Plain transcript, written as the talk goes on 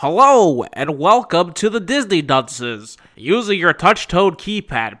Hello, and welcome to the Disney Dunces. Using your touch-tone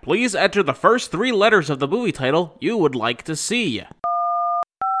keypad, please enter the first three letters of the movie title you would like to see.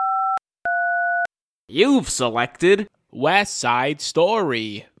 You've selected West Side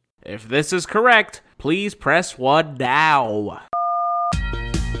Story. If this is correct, please press 1 now.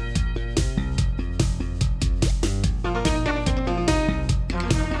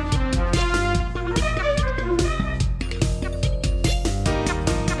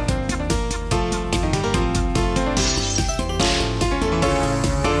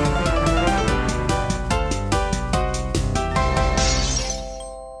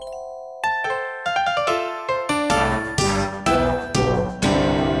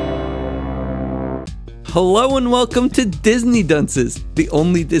 Hello and welcome to Disney Dunces, the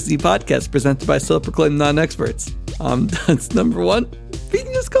only Disney podcast presented by self-proclaimed non-experts. I'm dunce number 1. You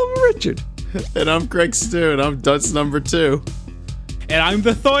can just call me Richard. And I'm Greg Stu, and I'm dunce number 2. And I'm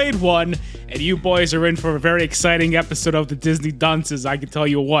the third one, and you boys are in for a very exciting episode of the Disney Dunces, I can tell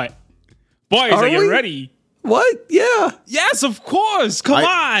you what. Boys, are you ready? What? Yeah. Yes, of course! Come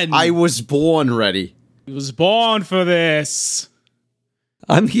on! I was born ready. I was born for this.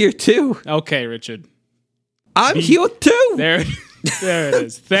 I'm here too. Okay, Richard. I'm here too. There it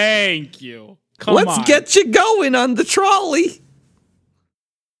is. Thank you. Come on. Let's get you going on the trolley.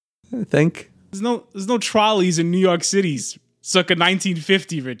 I think. There's no trolleys in New York City's circa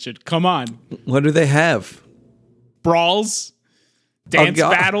 1950, Richard. Come on. What do they have? Brawls. Dance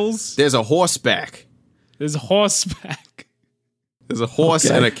battles. There's a horseback. There's horseback. There's a horse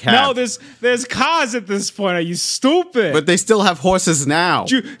and a cab. No, there's cars at this point. Are you stupid? But they still have horses now.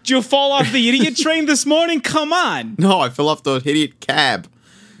 Did you fall off the idiot train this morning? Come on. No, I fell off the idiot cab.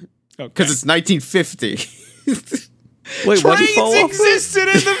 Okay. Because it's 1950. Wait, what did you fall Trains off? existed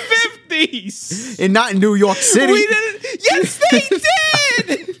in the 50s. And not in New York City. We didn't. Yes, they did.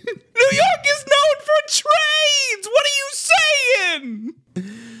 New York is known for trains. What are you saying?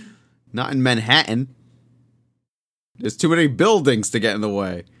 Not in Manhattan. There's too many buildings to get in the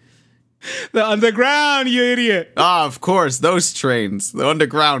way. The underground, you idiot. Ah, of course, those trains. The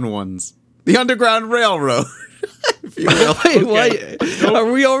underground ones. The Underground Railroad. If you will. Wait, what?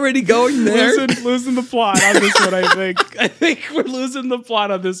 Are we already going there? Losing the plot on this one, I think. I think we're losing the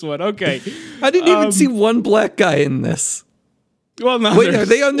plot on this one. Okay. I didn't even see one black guy in this. Well, no. Wait, are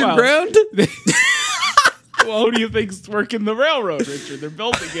they underground? Well, who do you think's working the railroad, Richard? They're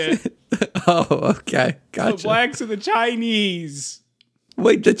building it. Oh, okay. Gotcha. The blacks and the Chinese.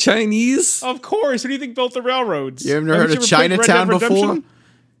 Wait, the Chinese? Of course. Who do you think bult the railroads? You haven't heard of ever played Chinatown Red Dead before? Redemption?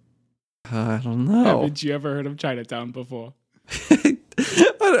 I don't know. Haven't you ever heard of Chinatown before?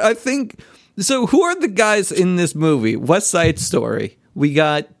 I think so. Who are the guys in this movie? West Side Story. We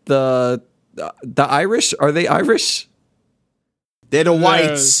got the Irish. Are they Irish? They're the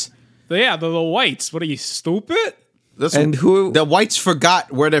whites. They're the whites. What are you, stupid? And who? The whites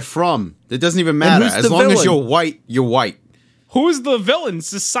forgot where they're from. It doesn't even matter. who's As the long as villain? you're white, you're white. Who's the villain?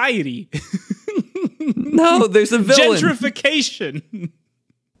 Society. No, there's a villain. Gentrification.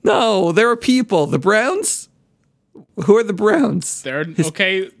 No, there are people. The Browns. Who are the Browns? They're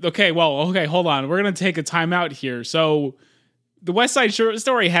okay. Hold on. We're gonna take a time out here. So, the West Side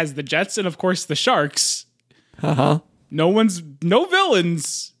Story has the Jets and, of course, the Sharks. No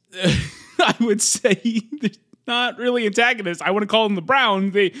villains. I would say they're not really antagonists. I wouldn't call them the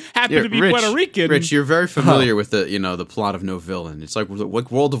Browns. They happen to be Rich, Puerto Rican. Rich, you're very familiar with the plot of no villain. It's like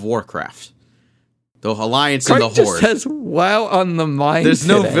World of Warcraft. The Alliance and the Craig just Horde. has WoW on the mind. There's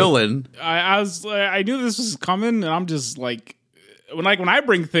no today. villain. I knew this was coming, and I'm just like when I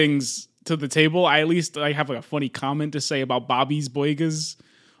bring things to the table, I have like a funny comment to say about Bobby's Boygas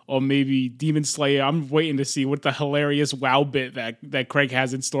or maybe Demon Slayer. I'm waiting to see what the hilarious WoW bit that Craig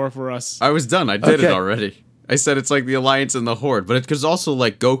has in store for us. I was done. I did it Okay. already. I said it's like the Alliance and the Horde, but it's also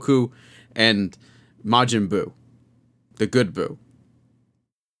like Goku and Majin Buu, the good Buu.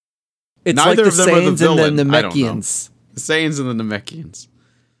 It's Neither like of the them are the Saiyans villain. and the I don't know. Namekians. The Saiyans and the Namekians.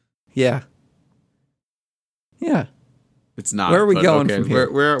 Yeah. Yeah. It's not. Where are we but going okay. from here?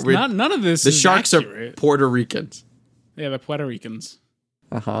 We're None of this. the is Sharks accurate. are Puerto Ricans. Yeah, the Puerto Ricans.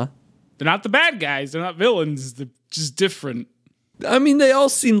 They're not the bad guys. They're not villains. They're just different. I mean, they all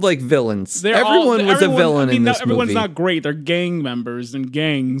seemed like villains. Everyone Everyone was a villain in this everyone's movie. not great. They're gang members and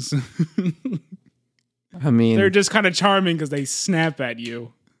gangs. I mean, They're just kind of charming because they snap at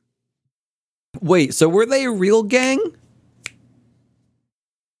you. wait, so were they a real gang?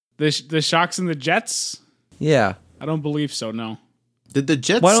 The Sharks and the Jets? Yeah. I don't believe so, no. Did the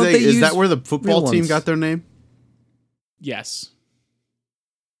Jets Why don't say, they is use that where the football real team ones? got their name? Yes.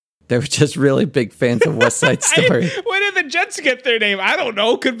 They were just really big fans of West Side Story. Where did the Jets get their name? I don't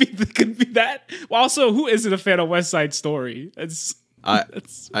know. Could be that. Well, also, who isn't a fan of West Side Story? I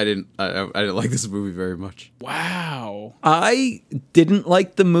didn't like this movie very much. Wow. I didn't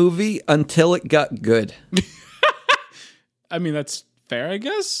like the movie until it got good. I mean, that's fair, I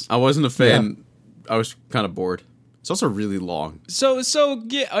guess. I wasn't a fan. I was kind of bored. It's also really long. So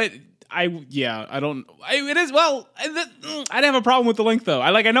yeah, I don't. It is. Well, I didn't have a problem with the length though.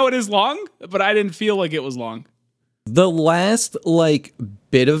 I know it is long, but I didn't feel like it was long. The last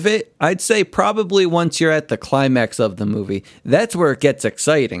bit of it, I'd say probably once you're at the climax of the movie, that's where it gets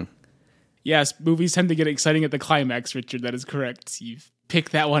exciting. Yes, movies tend to get exciting at the climax, Richard. That is correct. You've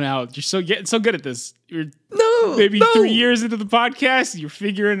picked that one out. You're getting so good at this. You're maybe 3 years into the podcast, you're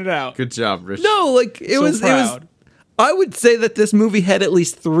figuring it out. Good job, Rich. No, it was I would say that this movie had at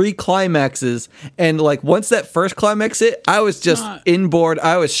least 3 climaxes, and once that first climax hit, I was just inboard.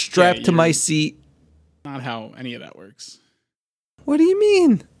 I was strapped to my seat. Not how any of that works. What do you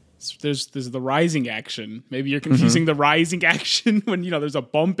mean? There's the rising action. Maybe you're confusing the rising action when there's a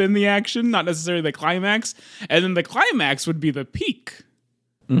bump in the action, not necessarily the climax, and then the climax would be the peak.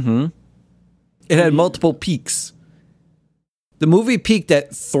 Mm-hmm. It had multiple peaks. The movie peaked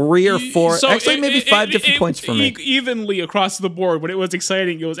at 3 or 4, maybe 5 different points for me. Evenly across the board. When it was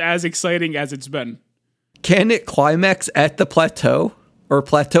exciting, it was as exciting as it's been. Can it climax at the plateau? Or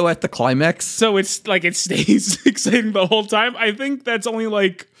plateau at the climax? So it's it stays exciting the whole time? I think that's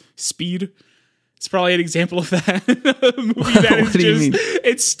only Speed. It's probably an example of that. A movie that is what do you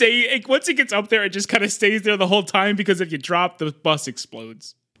mean? Once it gets up there, it just kind of stays there the whole time because if you drop, the bus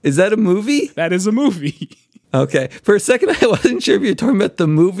explodes. Is that a movie? That is a movie. Okay. For a second, I wasn't sure if you were talking about the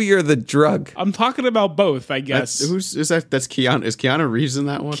movie or the drug. I'm talking about both, I guess. Is Keanu? Is Keanu Reeves in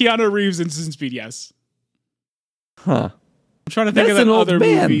that one? Keanu Reeves in Speed, yes. Huh. I'm trying to think of that other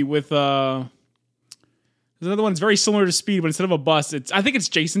movie with there's another one that's very similar to Speed, but instead of a bus, I think it's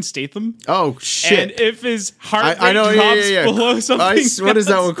Jason Statham. Oh shit! And if his heart rate drops below something, what is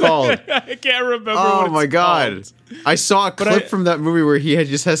that one called? I can't remember. Oh what it's my god! called. I saw a clip from that movie where he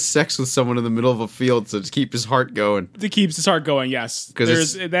just has sex with someone in the middle of a field to keep his heart going. To keep his heart going, yes.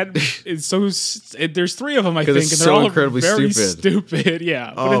 There's 3 of them, I think, and they're so all incredibly very stupid.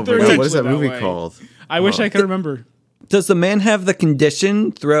 Yeah. Oh my god! What is that movie called? I wish I could remember. Does the man have the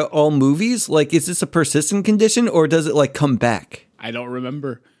condition throughout all movies? Is this a persistent condition, or does it come back? I don't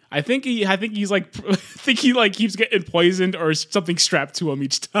remember. I think he keeps getting poisoned or something strapped to him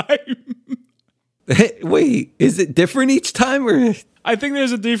each time. Wait, is it different each time, or? I think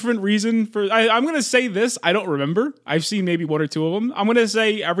there's a different reason for. I'm going to say this. I don't remember. I've seen maybe 1 or 2 of them. I'm going to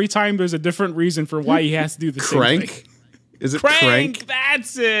say every time there's a different reason for why he has to do the same thing. Is it Crank?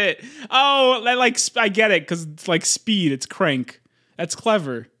 That's it. Oh, I get it because it's Speed. It's Crank. That's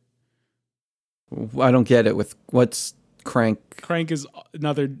clever. I don't get it. With what's Crank? Crank is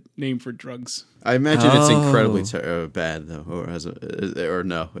another name for drugs. I imagine it's incredibly bad though, or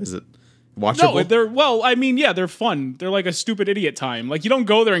no? Is it watchable? No, they're fun. They're like a stupid idiot time. You don't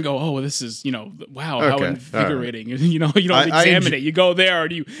go there and go, oh, this is wow, how invigorating. Right. You don't examine it. You go there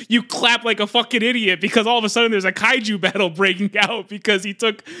and you clap like a fucking idiot because all of a sudden there's a kaiju battle breaking out because he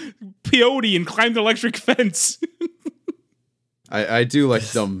took peyote and climbed an electric fence. I do like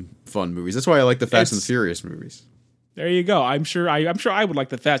dumb fun movies. That's why I like the Fast and the Furious movies. There you go. I'm sure I would like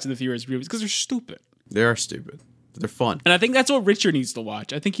the Fast and the Furious movies because they're stupid. They are stupid. They're fun. And I think that's what Richard needs to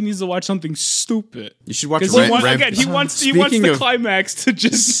watch. I think he needs to watch something stupid. You should watch Rampage. He wants the climax to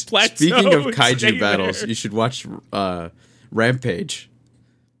just plateau. Speaking of kaiju battles, you should watch Rampage.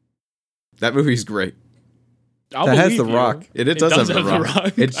 That movie's great. That has The Rock. It does have The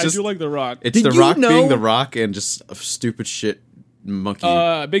Rock. I do like The Rock. It's The Rock being The Rock and just a stupid shit monkey.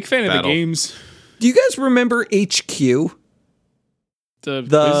 Big fan battle. Of the games. Do you guys remember HQ?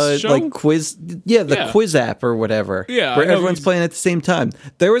 The quiz show? Quiz app or whatever. Yeah, where everyone's playing at the same time.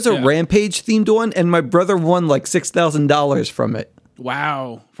 There was a Rampage themed one, and my brother won $6,000 from it.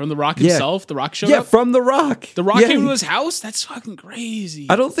 Wow, from The Rock himself. The Rock showed up. Yeah, from The Rock. The Rock came to his house. That's fucking crazy.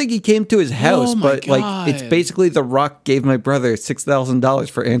 I don't think he came to his house, but it's basically The Rock gave my brother $6,000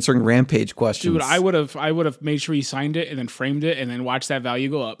 for answering Rampage questions. Dude, I would have made sure he signed it and then framed it and then watched that value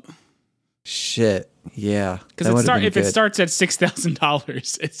go up. Shit, yeah. Because if it starts at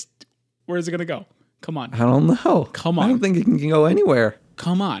 $6,000, where's it gonna go? Come on. I don't know. Come on. I don't think it can go anywhere.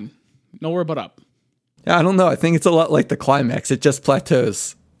 Come on. Nowhere but up. Yeah, I don't know. I think it's a lot like the climax. It just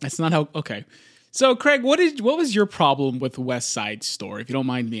plateaus. That's not how. Okay. So, Craig, what was your problem with West Side Story, if you don't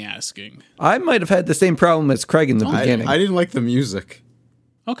mind me asking? I might have had the same problem as Craig in the beginning. I didn't like the music.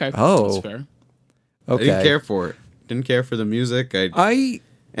 Okay. Oh. That's fair. Okay. I didn't care for it. Didn't care for the music.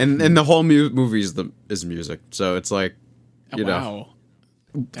 And the whole movie is music. So it's like, you know. Wow.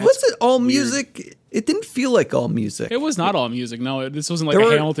 Was it all music? It didn't feel like all music. It was not all music. No, this wasn't like There a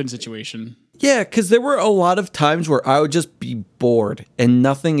were- Hamilton situation. Yeah, because there were a lot of times where I would just be bored and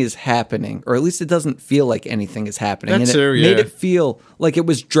nothing is happening, or at least it doesn't feel like anything is happening. That's and it true, made yeah. it feel like it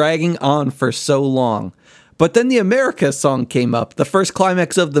was dragging on for so long. But then the America song came up, the first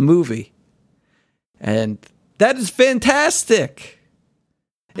climax of the movie. And that is fantastic.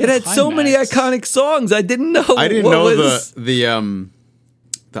 It had so many Climax. iconic songs. I didn't know. I didn't what know was... the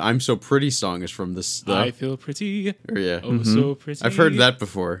I'm So Pretty song is from this. I feel pretty. Yeah. Oh, so pretty. I've heard that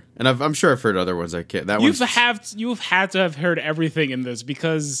before. And I'm sure I've heard other ones. I can't. That You've one's had to have heard everything in this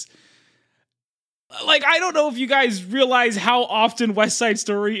because, like, I don't know if you guys realize how often West Side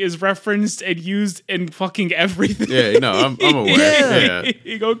Story is referenced and used in fucking everything. Yeah, no, I'm aware.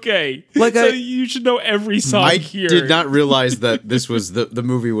 Yeah. Okay. Like so I- you should know every song I here. did not realize that this was the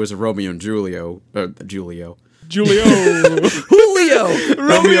movie was Romeo and Julio. Julio. Julio. Julio.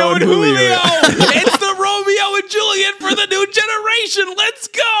 Romeo and Julio. Julio. It's the Romeo and Juliet for the new generation. Let's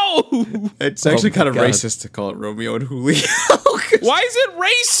go. It's actually my kind of God. racist to call it Romeo and Julio. Why is it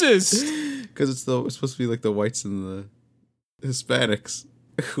racist? Because it's supposed to be like the whites and the Hispanics.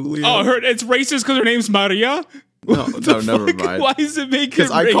 Julio. Oh, it's racist because her name's Maria. no, never mind. Why does it make it Because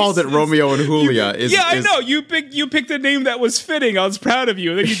I called it racist? Romeo and Julia. I know. You picked a name that was fitting. I was proud of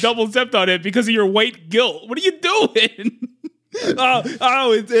you. And then you double stepped on it because of your white guilt. What are you doing? Why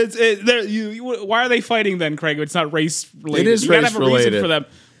are they fighting then, Craig? It's not race related. It is you gotta have a reason race-related. for them.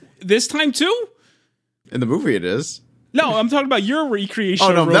 This time too? In the movie, it is. No, I'm talking about your recreation.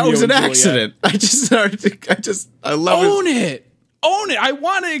 Oh no, of that Romeo was an and Juliet. accident. I just started. I love Own it. it. I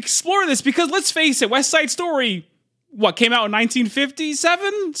want to explore this because let's face it, West Side Story, what, came out in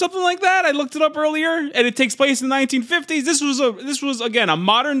 1957? Something like that? I looked it up earlier, and it takes place in the 1950s. This was again a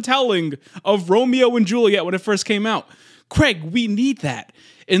modern telling of Romeo and Juliet when it first came out. Craig, we need that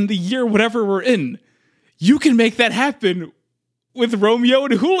in the year whatever we're in. You can make that happen with Romeo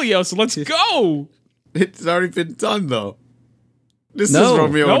and Julio, so let's go. It's already been done though. This No. is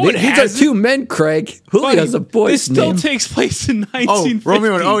Romeo. No, and it These are hasn't. two men, Craig. Julio's a boy's This still name. takes place in Oh, 1950.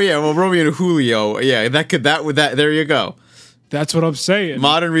 Romeo and Romeo and Julio. Yeah, that there you go. That's what I'm saying.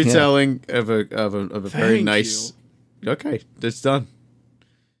 Modern retelling of a very Thank nice. Okay, it's done.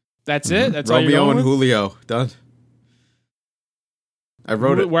 That's it. That's all you're Romeo going and with? Julio done. I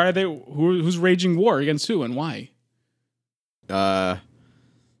wrote it. Why are they? Who's waging war against who and why?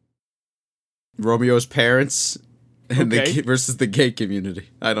 Romeo's parents and Okay. versus the gay community.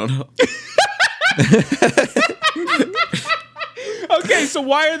 I don't know. Okay, so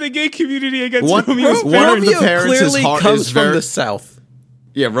why are the gay community against One- Romeo's one parents? of the Romeo parents' clearly heart comes is from very- the South.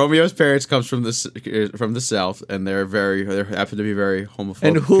 Yeah, Romeo's parents comes from the South, and they happen to be very homophobic.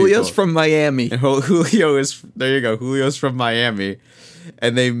 And Julio's people. from Miami. And Julio is there. You go. Julio's from Miami,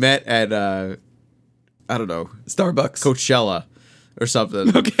 and they met at I don't know, Starbucks. Coachella or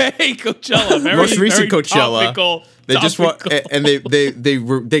something. Okay, Coachella. Very, Most recent very Coachella. Topical, They just want, topical. and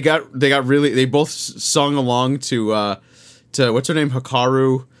they got really. They both sung along to what's her name,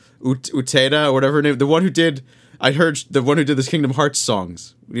 Hikaru Uteda or whatever her name. The one who did. I heard the one who did this Kingdom Hearts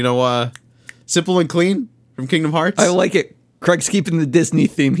songs. You know, Simple and Clean from Kingdom Hearts. I like it. Craig's keeping the Disney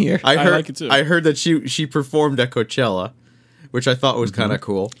theme here. I heard like it too. I heard that she performed at Coachella, which I thought was kind of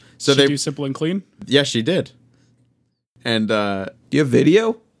cool. So She they do Simple and Clean. yeah, she did. And Do you have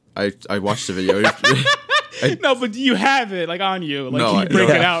video? I watched the video. No, but you have it like on you. Like, No, can you break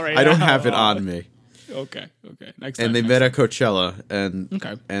I it out right I don't now? have it on me. Okay. Next time. And they next met at Coachella, and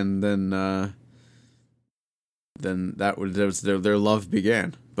Okay. and then that was their love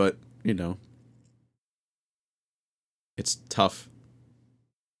began. But you know, it's tough.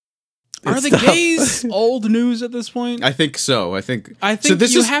 Are It's the tough. gays old news at this point? I think so. I think I so. think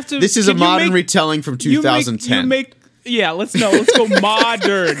This you is have to- This is a can you modern make- retelling from 2010. Let's go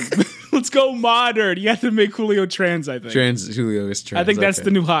modern. Let's go modern. You have to make Julio trans, I think. Julio is trans. I think that's okay.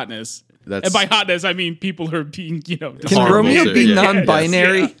 the new hotness. That's And by hotness, I mean people are being, Can Horrible Romeo shit, be yeah.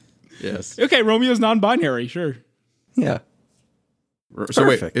 non-binary? Yes, yes. Okay, Romeo's non-binary, sure. Yeah. So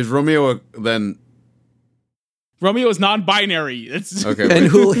wait, Perfect. is Romeo then? Romeo is non-binary. It's Okay, And wait.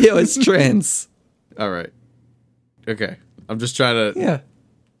 Julio is trans. All right. Okay, I'm just trying to. Yeah.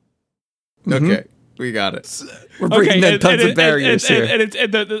 Okay, we got it. We're breaking down tons of barriers here.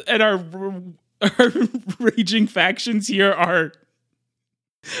 And our raging factions here are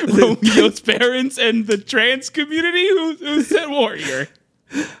Romeo's parents and the trans community who said warrior.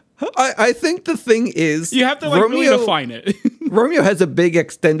 I think the thing is, You have to like really define it. Romeo has a big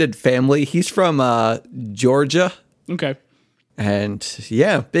extended family. He's from Georgia, Okay. And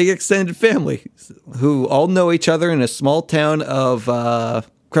yeah, big extended family who all know each other in a small town of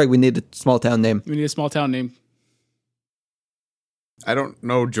Craig, we need a small town name. We need a small town name. I don't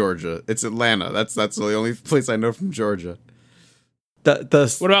know Georgia. It's Atlanta. That's the only place I know from Georgia.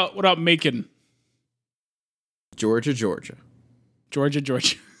 What about Macon? Georgia. Georgia.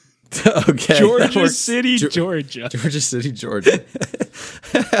 Okay. Georgia City, Georgia. Georgia City, Georgia.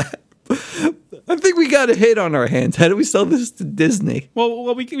 I think we got a hit on our hands. How do we sell this to Disney?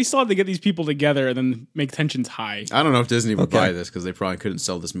 Well, we still have to get these people together and then make tensions high. I don't know if Disney would buy this because they probably couldn't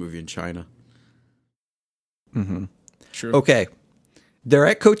sell this movie in China. Mm-hmm. True. Okay. They're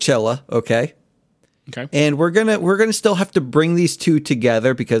at Coachella, okay? Okay. And we're gonna still have to bring these two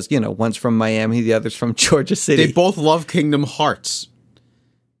together because, one's from Miami, the other's from Georgia City. They both love Kingdom Hearts.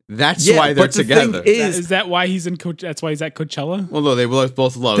 That's Yeah, why they're but the together. thing Is that why he's in that's why he's at Coachella? Well, no, they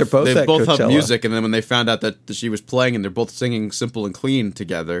both love. They're both they at both love Coachella. music, and then when they found out that she was playing and they're both singing "Simple and Clean"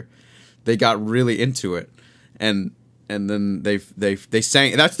 together, they got really into it, and then they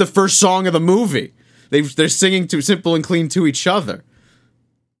sang. That's the first song of the movie. They're singing to "Simple and Clean" to each other.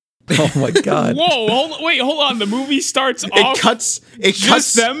 Oh my god. Whoa! Hold on. The movie starts off. It cuts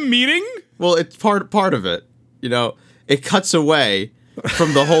just them meeting. Well, it's part of it. It cuts away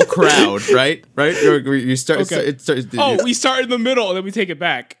from the whole crowd, right? You start. Okay. We start in the middle and then we take it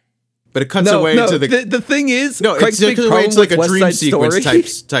back. But it cuts away to the thing is, no. Craig's It's big problem like a with dream West Side sequence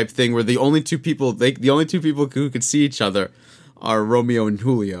Story. type thing where the only two people who could see each other are Romeo and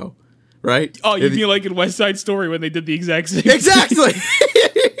Julio, right? Oh, you mean like in West Side Story when they did the exact same Exactly.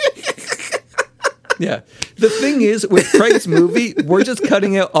 Yeah. The thing is, with Craig's movie, we're just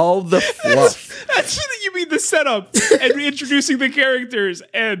cutting out all the fluff. That's you mean the setup and reintroducing the characters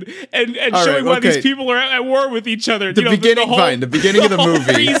and All showing right, why these okay. people are at war with each other. The beginning of the whole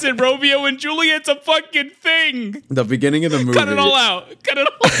movie. reason Romeo and Juliet's a fucking thing. The beginning of the movie. Cut it all out. Cut it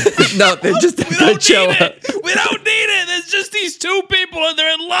all out. No, they're just at We don't need Coachella. it. We don't need it. There's just these two people and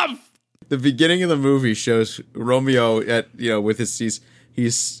they're in love. The beginning of the movie shows Romeo with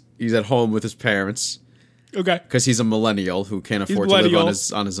he's at home with his parents Okay. because he's a millennial who can't afford to live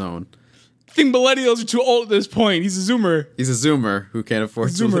on his own. I think millennials are too old at this point. He's a Zoomer. He's a Zoomer who can't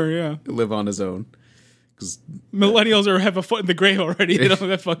afford to live on his own. Millennials have a foot in the grave already. They don't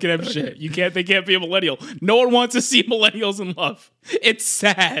that fucking have shit. They can't be a millennial. No one wants to see millennials in love. It's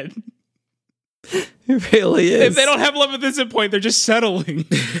sad. It really is. If they don't have love at this point, they're just settling.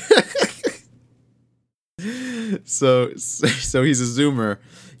 So he's a Zoomer.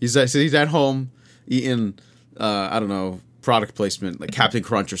 He's at home eating I don't know, product placement like Captain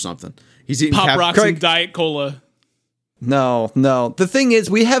Crunch or something. He's eating Pop Rocks Craig- and Diet Cola. No. The thing is,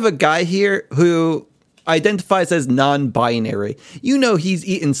 we have a guy here who identifies as non-binary. He's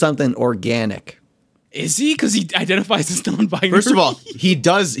eating something organic. Is he? Because he identifies as non-binary. First of all, he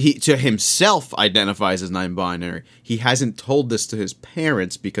to himself identifies as non-binary. He hasn't told this to his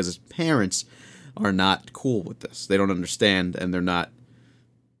parents because his parents are not cool with this. They don't understand, and they're not,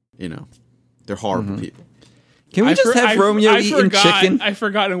 they're horrible people. Can we just have Romeo eating chicken? I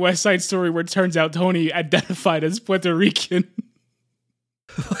forgot in West Side Story where it turns out Tony identified as Puerto Rican.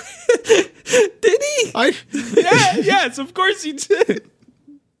 Did he? Yes, of course he did.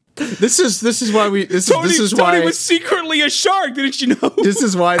 This is why we this Tony is why was secretly a shark. Didn't you know? this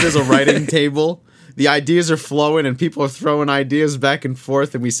is why there's a writing table. The ideas are flowing and people are throwing ideas back and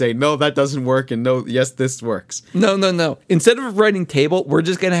forth, and we say no, that doesn't work, and no, yes, this works. No. Instead of a writing table, we're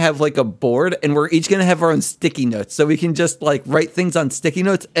just gonna have like a board, and we're each gonna have our own sticky notes, so we can just like write things on sticky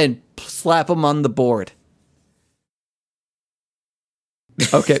notes and slap them on the board.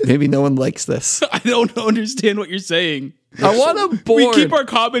 Okay, maybe no one likes this. I don't understand what you're saying. I want a board. We keep our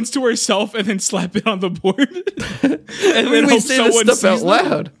comments to ourselves and then slap it on the board. And then we hope say this someone stuff sees out them.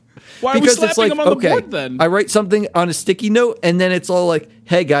 loud. Why are we slapping them on the board then? I write something on a sticky note, and then it's all like,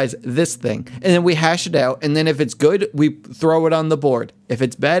 hey guys, this thing. And then we hash it out, and then if it's good, we throw it on the board. If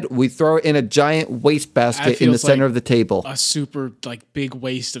it's bad, we throw it in a giant wastebasket in the feels center like of the table. A super big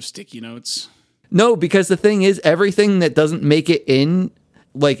waste of sticky notes. No, because the thing is, everything that doesn't make it in,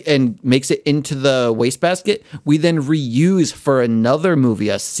 and makes it into the wastebasket, we then reuse for another movie,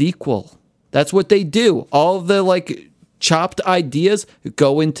 a sequel. That's what they do. All the chopped ideas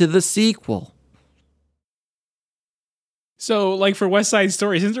go into the sequel. So, for West Side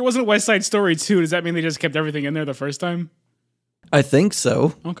Story, since there wasn't a West Side Story 2, does that mean they just kept everything in there the first time? I think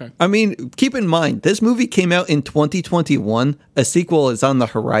so. Okay. I mean, keep in mind, this movie came out in 2021. A sequel is on the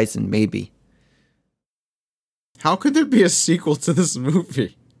horizon, maybe. How could there be a sequel to this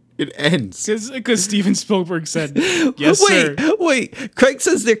movie? It ends. Because Steven Spielberg said, yes, sir. Wait. Craig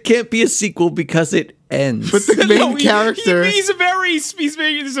says there can't be a sequel because it ends. But the main character. There's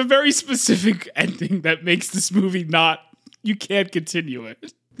a very specific ending that makes this movie not. You can't continue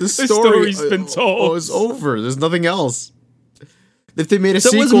it. The story's been told. It's over. There's nothing else. If they made a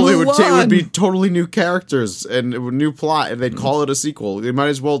So was sequel, it would Mulan. be totally new characters and a new plot, and they'd call it a sequel. They might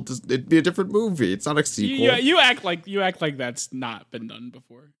as well. It'd be a different movie. It's not a sequel. You act like that's not been done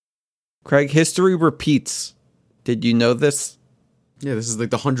before. Craig, history repeats. Did you know this? Yeah, this is like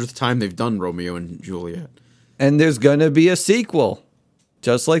the 100th time they've done Romeo and Juliet. And there's gonna be a sequel,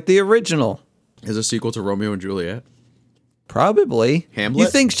 just like the original. Is a sequel to Romeo and Juliet? Probably. Hamlet? You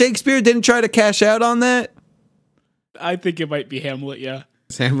think Shakespeare didn't try to cash out on that? I think it might be Hamlet. Yeah.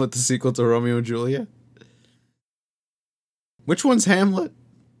 Is Hamlet the sequel to Romeo and Juliet? Which one's Hamlet?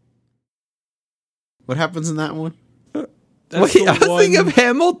 What happens in that one? That's Wait, the I was thinking one- of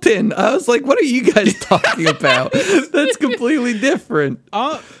Hamilton. I was like, what are you guys talking about? That's completely different.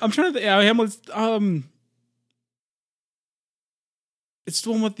 I'm trying to think. Hamlet's. It's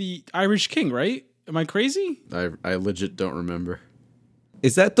the one with the Irish king, right? Am I crazy? I legit don't remember.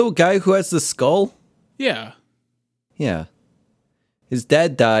 Is that the guy who has the skull? Yeah. Yeah. His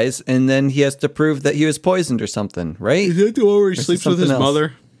dad dies, and then he has to prove that he was poisoned or something, right? that the one where he Or sleeps with his something else?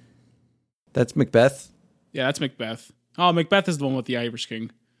 mother? That's Macbeth. Yeah, that's Macbeth. Oh, Macbeth is the one with the Irish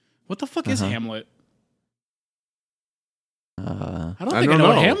king. What the fuck is Hamlet? I don't think I don't know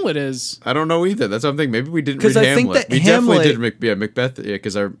what know. Hamlet is. I don't know either. That's what I'm thinking. Maybe we didn't read 'Cause I think Hamlet. that We definitely Hamlet- did Macbeth. Yeah,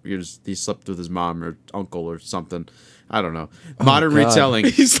 because he slept with his mom or uncle or something. I don't know. Modern God. retelling.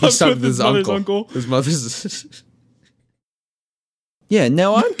 He slept with his mother's uncle. His mother's. Yeah,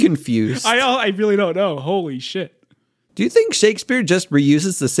 now I'm confused. I really don't know. Holy shit. Do you think Shakespeare just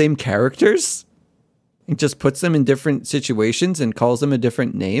reuses the same characters? And just puts them in different situations and calls them a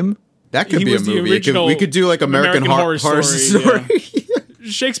different name? That could He be a was the movie. original We could do like American Horror Story.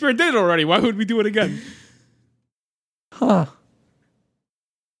 Shakespeare did it already. Why would we do it again? Huh.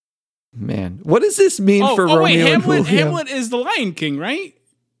 Man, what does this mean for wait, Romeo and Hamlet. Juliet? Hamlet is the Lion King, right?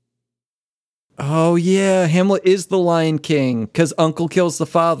 Oh, yeah, Hamlet is the Lion King because Uncle kills the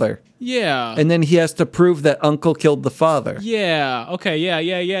father. Yeah. And then he has to prove that Uncle killed the father. Yeah. Okay. Yeah.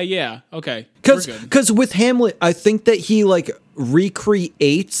 Okay. We're good. Because with Hamlet, I think that he like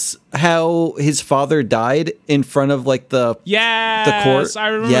recreates how his father died in front of like the Yes. court. I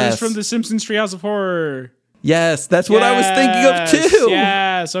remember Yes. this from the Simpsons Treehouse of Horror. Yes, that's what I was thinking of too.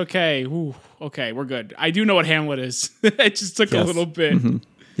 Yes. Okay. Ooh, okay. We're good. I do know what Hamlet is. It just took a Yes. little bit.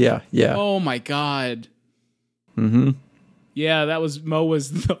 Yeah. Oh my god. Mm-hmm. Yeah, that was Mo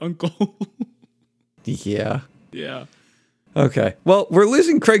was the uncle. Yeah. Yeah. Okay. Well, we're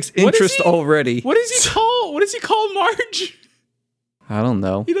losing Craig's What is interest he- already. What does he call? What does he call Marge? I don't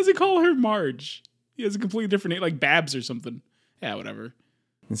know. He doesn't call her Marge. He has a completely different name, like Babs or something. Yeah, whatever.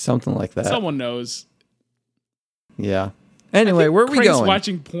 Something like that. Someone knows. Yeah. Anyway, where are we Craig's going?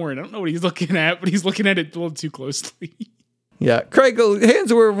 watching porn. I don't know what he's looking at, but he's looking at it a little too closely. Yeah, Craig,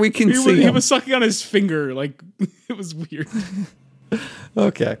 hands where we can see He him. was sucking on his finger, like it was weird.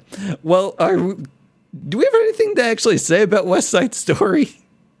 Okay. Well, do we have anything to actually say about West Side Story?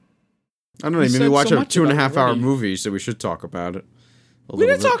 I don't know. We Maybe said watch so a much 2.5 about it hour already. movie, so we should talk about it. We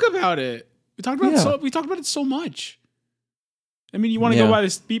didn't talk about it. We talked about Yeah. we talked about it so much. I mean, you want to Yeah. go by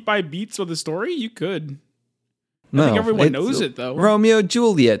this beat by beats of the story? You could. No, think everyone it's knows it, though. Romeo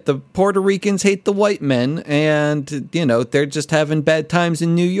Juliet. The Puerto Ricans hate the white men, and they're just having bad times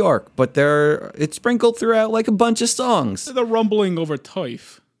in New York. But it's sprinkled throughout like a bunch of songs. The rumbling over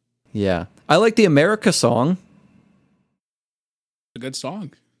Teuf. Yeah, I like the America song. A good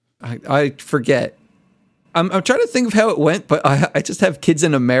song. I forget. I'm trying to think of how it went, but I just have Kids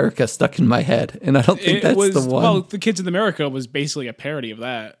in America stuck in my head, and I don't think that's the one. Well, The Kids in America was basically a parody of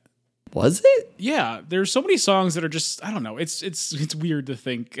that. Was it? Yeah, there's so many songs that are just I don't know. It's weird to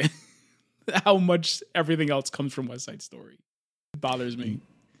think how much everything else comes from West Side Story. It bothers me.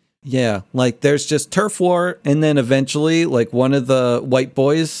 Yeah, like there's just turf war, and then eventually, like one of the white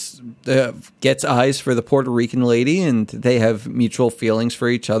boys gets eyes for the Puerto Rican lady, and they have mutual feelings for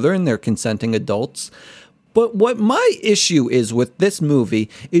each other, and they're consenting adults. But what my issue is with this movie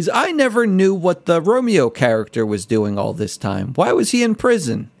is I never knew what the Romeo character was doing all this time. Why was he in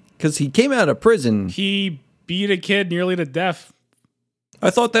prison? Because he came out of prison. He beat a kid nearly to death. I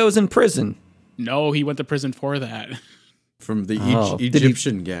thought that was in prison. No, he went to prison for that. From the Oh, did he-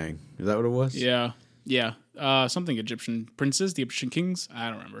 Egyptian gang. Is that what it was? Yeah. Something Egyptian princes, the Egyptian kings. I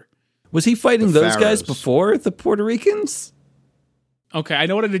don't remember. Was he fighting The those guys pharaohs. before the Puerto Ricans? Okay, I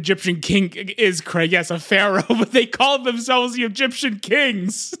know what an Egyptian king is, Craig. Yes, a pharaoh, but they called themselves the Egyptian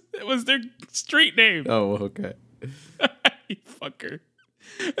kings. It was their street name. Oh, okay. You fucker.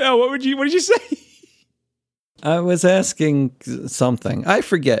 What did you say? I was asking something. I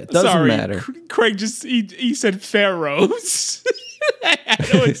forget. Doesn't matter. Craig just he said pharaohs. I had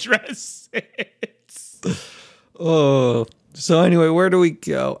to address it. Oh, so anyway, where do we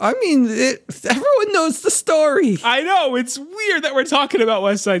go? I mean, everyone knows the story. I know it's weird that we're talking about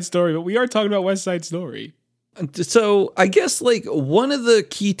West Side Story, but we are talking about West Side Story. So I guess like one of the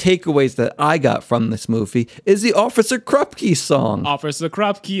key takeaways that I got from this movie is the Officer Krupke song. Officer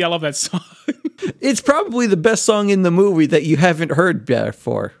Krupke, I love that song. It's probably the best song in the movie that you haven't heard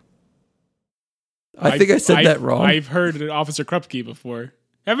before. I think I said that wrong. I've heard Officer Krupke before.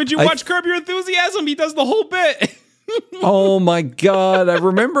 Haven't you watched Curb Your Enthusiasm? He does the whole bit. Oh my God. I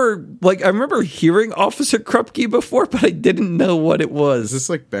remember hearing Officer Krupke before, but I didn't know what it was. Is this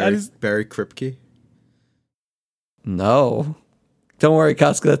like Barry Kripke? No. Don't worry,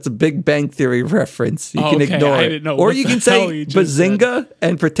 Casca. That's a Big Bang Theory reference. You can ignore I it. didn't know Or what you the can hell say you just Bazinga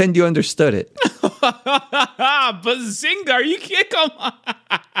and pretend you understood it. Bazinga, are you kidding? Come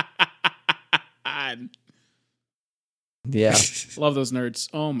on. Yeah. Love those nerds.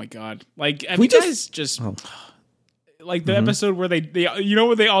 Oh my God. Like, have We you just- guys just... Oh. Like the episode where they you know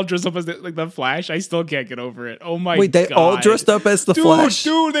when they all dress up as the Flash? I still can't get over it. Oh my God. Wait, they all dressed up as the Flash?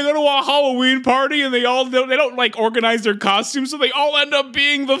 Dude, they go to a Halloween party and they don't like organize their costumes, so they all end up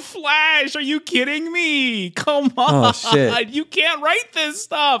being the Flash. Are you kidding me? Come on. Oh, shit. You can't write this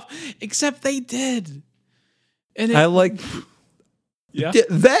stuff. Except they did. And I like... yeah.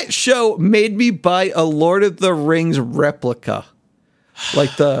 That show made me buy a Lord of the Rings replica.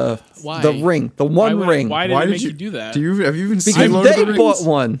 Like the ring, the one ring. Why did it make you do that? Have you even Because seen Lord of the they Rings? bought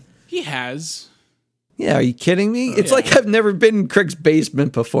one. He has. Yeah, are you kidding me? It's yeah. like I've never been in Craig's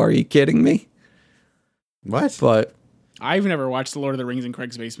basement before. Are you kidding me? What? But I've never watched The Lord of the Rings in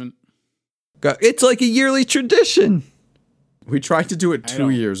Craig's basement. it's like a yearly tradition. We tried to do it I 2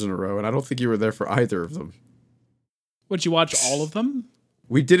 don't- years in a row, and I don't think you were there for either of them. Would you watch all of them?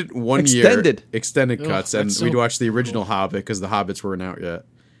 We did it one Extended. year, extended Ugh, cuts, and that's so we'd watch the original Hobbit because the Hobbits weren't out yet.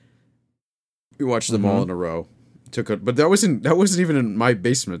 We watched them all in a row. But that wasn't even in my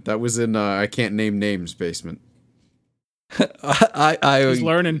basement. That was in I can't name names basement. He's I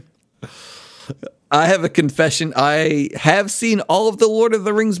learning. have a confession. I have seen all of the Lord of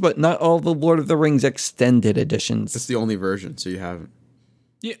the Rings, but not all of the Lord of the Rings extended editions. That's the only version, so you haven't.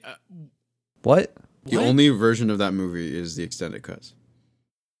 Yeah. What? The What? only version of that movie is the extended cuts.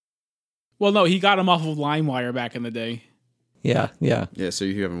 Well, no, he got him off of LimeWire back in the day. Yeah. Yeah, so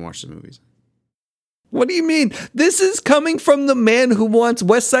you haven't watched the movies. What do you mean? This is coming from the man who wants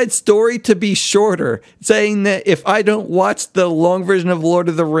West Side Story to be shorter, saying that if I don't watch the long version of Lord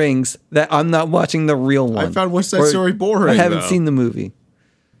of the Rings, that I'm not watching the real one. I found West Side Or Story boring. I haven't though. seen the movie.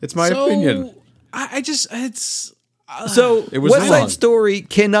 It's my opinion. It's So It was West long. Side Story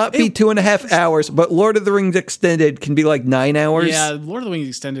cannot be 2.5 hours, but Lord of the Rings Extended can be like 9 hours. yeah. Lord of the Rings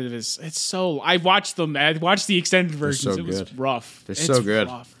extended it's so. I watched them. I watched the extended versions. so It was good. rough. They're It's so good.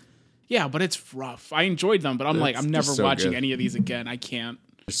 rough. Yeah, but it's rough. I enjoyed them, but I'm They're never so watching good. any of these again. I can't.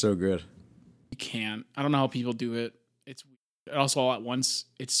 They're so good. You can't. I don't know how people do it. It's also all at once.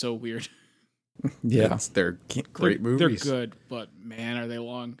 It's so weird. Yeah. They're great They're movies. good, but man, are they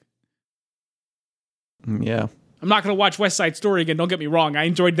long. Yeah. I'm not going to watch West Side Story again. Don't get me wrong. I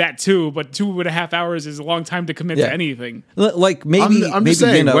enjoyed that too, but 2.5 hours is a long time to commit Yeah. to anything. Like maybe I'm maybe just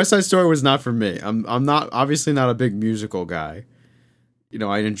saying, you know, West Side Story was not for me. I'm not obviously not a big musical guy. You know,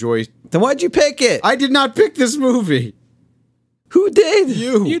 I enjoy. then why'd you pick it? I did not pick this movie. Who did?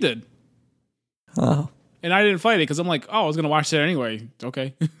 You did. Oh. And I didn't fight it because I'm like, oh, I was going to watch that anyway.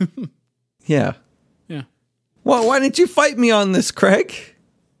 Okay. Yeah. Yeah. Well, why didn't you fight me on this, Craig?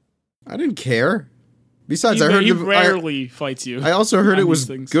 I didn't care. Besides, I heard he the, rarely fights you. I also heard on it was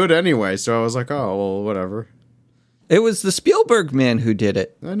these things. good anyway, so I was like, oh well, whatever. It was the Spielberg man who did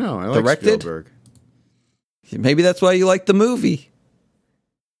it. I know. I like Directed? Spielberg. Maybe that's why you like the movie.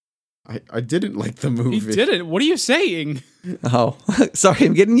 I didn't like the movie. He did it. What are you saying? Oh, sorry,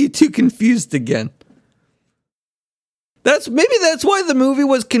 I'm getting you too confused again. Maybe that's why the movie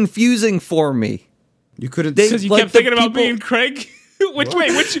was confusing for me. You couldn't. They- Because you Like kept the thinking about people- me and Craig.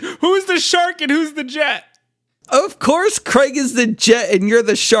 Who's the shark and who's the jet? Of course, Craig is the jet and you're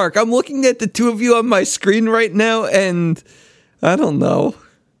the shark. I'm looking at the two of you on my screen right now, and I don't know.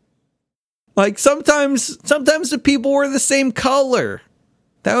 Like sometimes the people were the same color.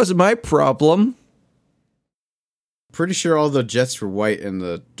 That was my problem. Pretty sure all the jets were white and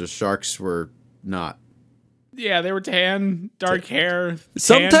the sharks were not. Yeah, they were tan, dark hair.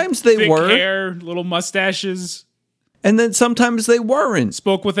 Sometimes tan, they thick were. hair, little mustaches. And then sometimes they weren't.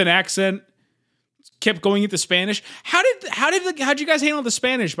 Spoke with an accent. Kept going into Spanish. How'd you guys handle the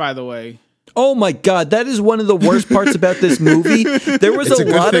Spanish, by the way? Oh my god, that is one of the worst parts about this movie. There was It's a a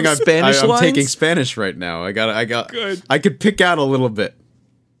good lot thing of Spanish I'm lines. taking Spanish right now. I got. Good. I could pick out a little bit.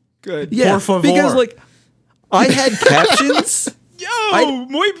 Good. Yeah, Por favor. because like I had captions. Yo,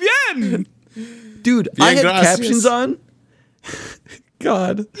 muy bien. Dude, Bien, I had gracias. captions on.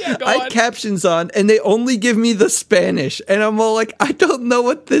 God. go I on. had captions on and they only give me the Spanish. And I'm all like, I don't know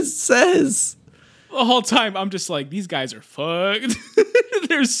what this says. The whole time, I'm just like, these guys are fucked.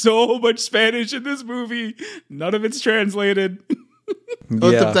 There's so much Spanish in this movie. None of it's translated.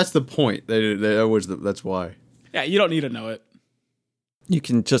 Yeah. That's the point. That's why. Yeah, you don't need to know it. You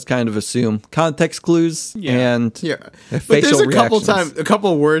can just kind of assume context clues and Yeah, but facial there's reactions. a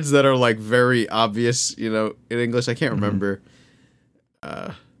couple words that are like very obvious. You know, in English, I can't remember.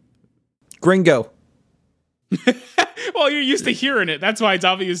 Gringo. Well, you're used to hearing it. That's why it's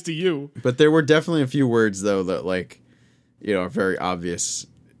obvious to you. But there were definitely a few words though that like, you know, are very obvious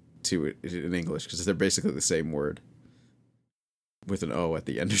to it in English because they're basically the same word with an O at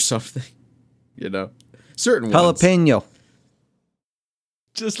the end or something. You know, certain ones. Jalapeno.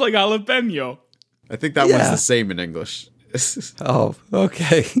 Just like jalapeno. I think that one's Yeah. the same in English. Oh,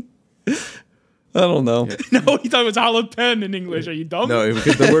 okay. I don't know. No, he thought it was jalapeno in English. Are you dumb? No,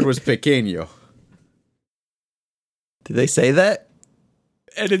 because the word was pequeño. Did they say that?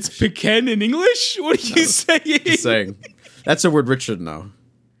 And it's pequeño in English? What are you saying? Just saying. That's a word Rich should know.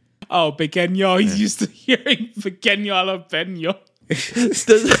 Oh, pequeño. He's used to hearing pequeño jalapeno.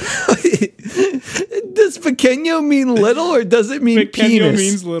 Does pequeño mean little or does it mean Pequeño penis?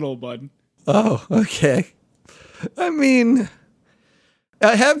 means little, bud. Oh, okay. I mean,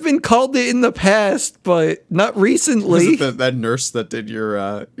 I have been called it in the past, but not Was recently. it that nurse that did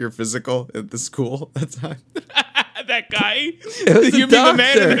your physical at the school that time? That guy? was a You mean the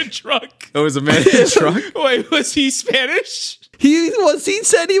man in doctor. the truck? Oh, it was a man in a truck? Wait, was he Spanish? He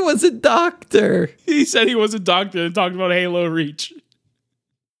said he was a doctor. He said he was a doctor and talked about Halo Reach.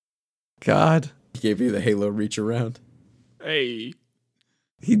 God, He gave you the Halo reach around. Hey.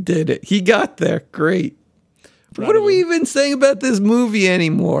 he did it. He got there. Great. Proud What are of we him. even saying about this movie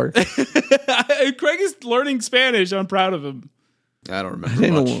anymore? Craig is learning Spanish. I'm proud of him. I don't I remember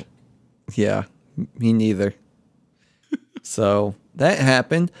didn't much. know- Yeah, me neither. So that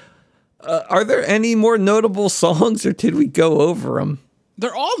happened. Are there any more notable songs, or did we go over them?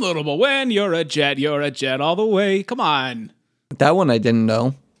 They're all notable. When you're a jet all the way. Come on. That one I didn't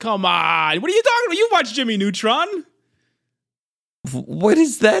know. Come on. What are you talking about? You watch Jimmy Neutron. What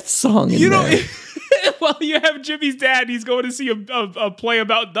is that song in You know, there? well, you have Jimmy's dad. He's going to see a play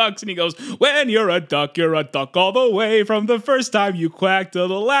about ducks, and he goes, when you're a duck all the way. From the first time you quack to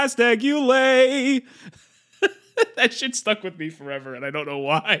the last egg you lay. That shit stuck with me forever, and I don't know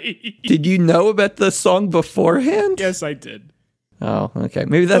why. Did you know about the song beforehand? Yes, I did. Oh, okay.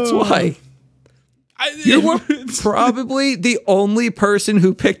 Maybe that's why. You You were probably the only person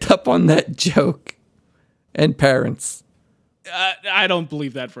who picked up on that joke. And parents. I don't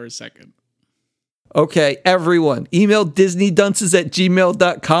believe that for a second. Okay, everyone, email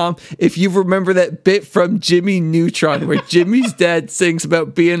disneydunces@gmail.com if you remember that bit from Jimmy Neutron where Jimmy's dad sings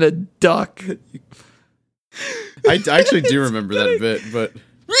about being a duck. I actually do remember that bit, but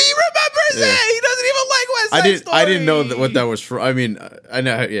He remembers Yeah. it. He doesn't even like West Side I didn't know Story. what that was from. I mean, I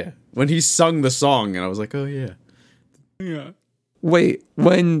know, yeah. When he sung the song, and I was like, oh yeah. Yeah. Wait,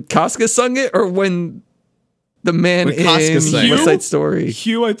 when Casca sung it or when the man When in Casca sang it. West Side Story?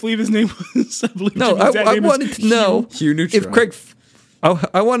 Hugh, I believe his name was. I believe No, Jimmy's dad I name is wanted to know Hugh Neutron. if Craig.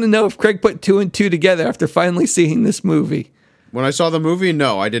 I want to know if Craig put 2 and 2 together after finally seeing this movie. When I saw the movie,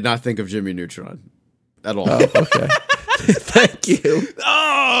 no, I did not think of Jimmy Neutron at all. Oh, okay. Thank you.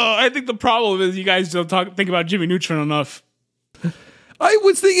 Oh, I think the problem is you guys don't think about Jimmy Neutron enough. I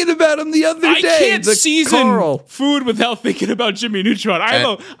was thinking about him the other I day. can't the season Carl. food without thinking about Jimmy Neutron.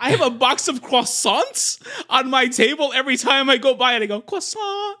 I have a box of croissants on my table every time I go by and I go,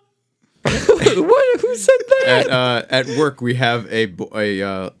 croissant. What? Who said that? At work, we have I'm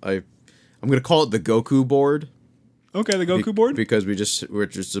gonna call it the Goku board. Okay, the Goku board. Because we're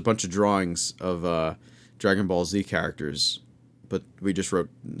just a bunch of drawings of Dragon Ball Z characters, but we just wrote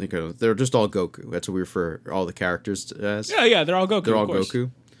they're just all Goku. That's what we refer all the characters as. Yeah, they're all Goku. They're all of course.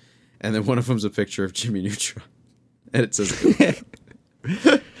 Goku, and then one of them's a picture of Jimmy Neutron, and it says Goku.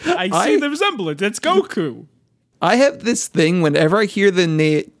 I see the resemblance. It's Goku. I have this thing whenever I hear the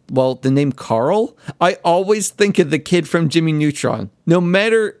name Carl, I always think of the kid from Jimmy Neutron. No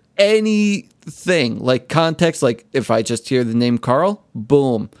matter anything, like context, like if I just hear the name Carl,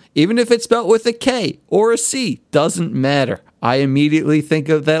 boom. Even if it's spelled with a K or a C, doesn't matter. I immediately think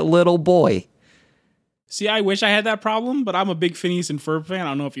of that little boy. See, I wish I had that problem, but I'm a big Phineas and Ferb fan. I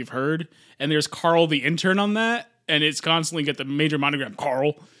don't know if you've heard. And there's Carl the intern on that, and it's constantly got the major monogram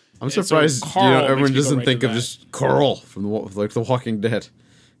Carl. I'm And so surprised Carl makes everyone me go doesn't right think to of that. just Carl from The Walking Dead.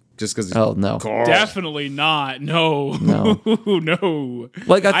 Just because Oh, no. Carl. Definitely not. No. No. No.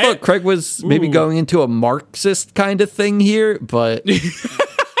 Like, I thought Craig was maybe Ooh. going into a Marxist kind of thing here, but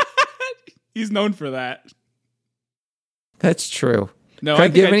He's known for that. that's true. No,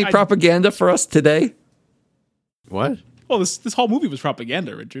 Craig, I do you have think any propaganda for us today? What? Well, this whole movie was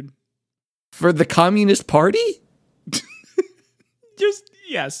propaganda, Richard. For the Communist Party? Just,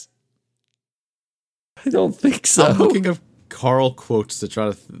 yes. I don't think so. I'm looking up Carl quotes to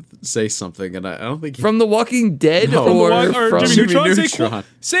try to say something, and I don't think From The Walking Dead No. or from... Jimmy Jimmy Neutron. Neutron.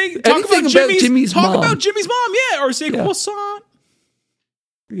 Say talk Anything about about Jimmy's talk mom. about Jimmy's mom, yeah, or say Yeah. croissant.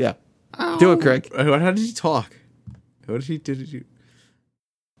 Yeah. Do it, Craig. How did he talk? What did he do?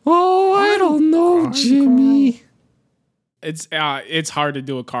 Oh, I don't know, Jimmy. It's hard to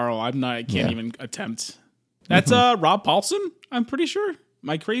do a Carl. I can't Yeah. even attempt. That's Rob Paulson, I'm pretty sure. Am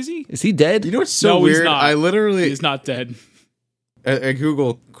I crazy? Is he dead? You know what's so No, he's weird? not. I literally He's not dead. I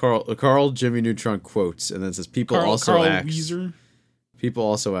Google Carl Jimmy Neutron quotes, and then it says people Carl also ask. Weezer. People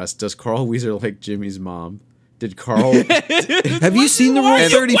also ask, does Carl Weezer like Jimmy's mom? Did Carl? Have you seen the Rule Why are you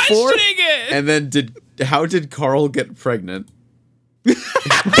 34? questioning it? and then how did Carl get pregnant?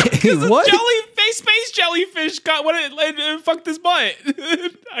 What? Space jellyfish got what it fucked his butt.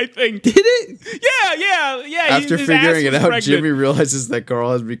 I think. Did it? Yeah. After his figuring ass it was out, pregnant. Jimmy realizes that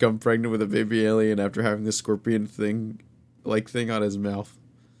Carl has become pregnant with a baby alien after having the scorpion thing on his mouth.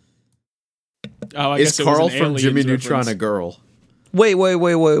 Oh, I Is guess it was Carl an from Jimmy Aliens Neutron reference. a girl?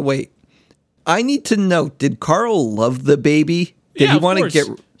 Wait. I need to know, did Carl love the baby? Did Yeah, he of want to course. get...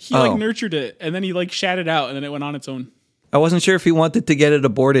 He Oh. nurtured it, and then he shat it out, and then it went on its own. I wasn't sure if he wanted to get it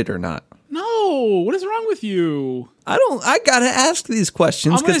aborted or not. No, what is wrong with you? I gotta ask these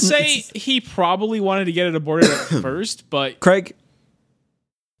questions. I'm gonna 'cause say it's- he probably wanted to get it aborted at first, but Craig,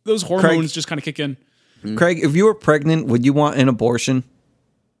 those hormones just kind of kick in. Craig, if you were pregnant, would you want an abortion?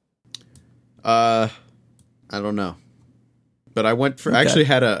 I don't know. But I went for actually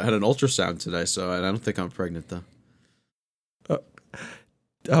had an ultrasound today, so I don't think I'm pregnant though.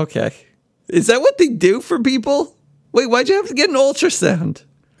 Okay. Is that what they do for people? Wait, why'd you have to get an ultrasound?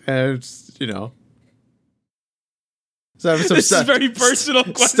 And it's, so This is a very personal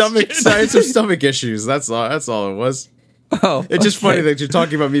question. I had some stomach issues. That's all it was. Oh, It's just okay. funny that you're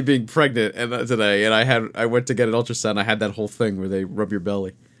talking about me being pregnant today, and I went to get an ultrasound. I had that whole thing where they rub your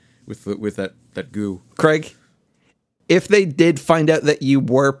belly with that goo. Craig, if they did find out that you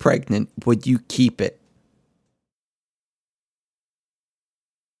were pregnant, would you keep it?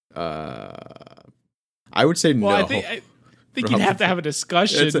 I would say Well, no. I think you'd have to have a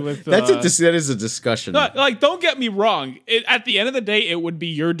discussion with. that is a discussion. No, don't get me wrong. At the end of the day, it would be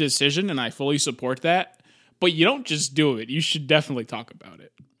your decision, and I fully support that. But you don't just do it. You should definitely talk about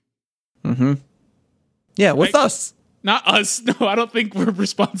it. Mm-hmm. Yeah, with us. Not us. No, I don't think we're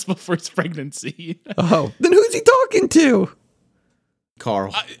responsible for his pregnancy. Oh, then who's he talking to?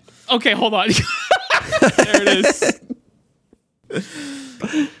 Carl. Okay, hold on. There it is.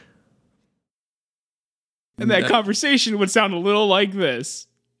 And that conversation would sound a little like this.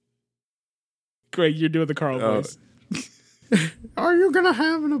 Greg, you're doing the Carl voice. Are you gonna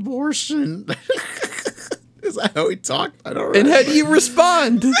have an abortion? Is that how he talked? I don't know. And how do you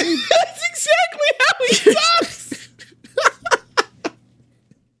respond? That's exactly how he talks.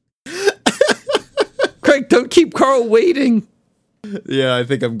 Craig, don't keep Carl waiting. Yeah, I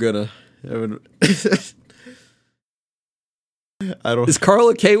think I'm gonna. I don't. Is Carl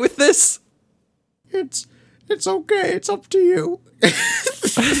okay with this? It's okay. It's up to you.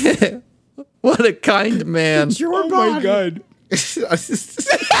 What a kind man. It's your Oh my god. What was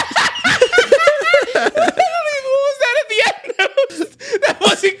that at the end? That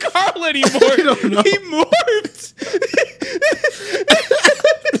wasn't Carl anymore. don't know. He morphed.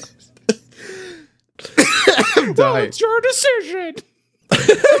 I'm dying. It's your decision. Who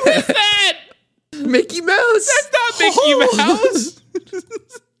is that? Mickey Mouse. That's not Mickey Mouse.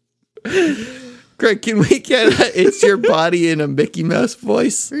 Craig, can we get a It's Your Body in a Mickey Mouse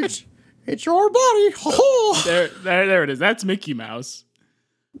voice? It's your body. There it is. That's Mickey Mouse.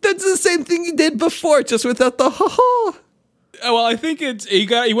 That's the same thing you did before, just without the ha-ha. Well, I think he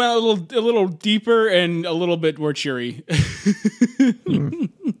went a little deeper and a little bit more cheery.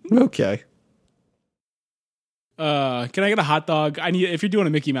 Okay. Can I get a hot dog? If you're doing a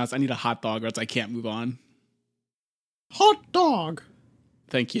Mickey Mouse, I need a hot dog or else I can't move on. Hot dog.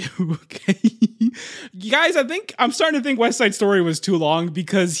 Thank you. Okay. You guys, I'm starting to think West Side Story was too long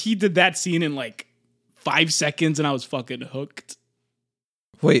because he did that scene in like 5 seconds and I was fucking hooked.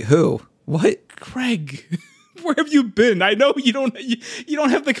 Wait, who? What? Craig, where have you been? I know you don't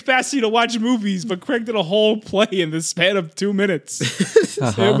have the capacity to watch movies, but Craig did a whole play in the span of 2 minutes.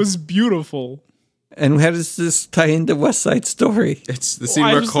 It was beautiful. And how does this tie into West Side Story? It's the scene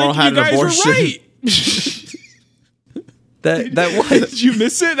I where was Carl thinking had you an guys were abortion. right. That was Did you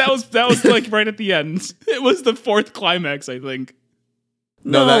miss it? That was like right at the end. It was the fourth climax, I think.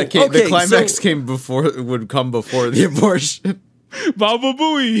 No, that came, okay, the climax so- would come before the abortion. Baba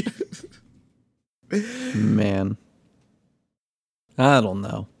Booey. Man, I don't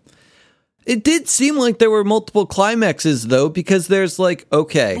know. It did seem like there were multiple climaxes though, because there's like,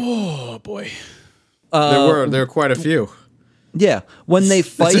 okay, Oh boy. There were quite a few. yeah, when they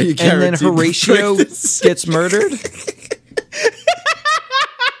fight how you and then guarantee Horatio pregnancy. gets murdered.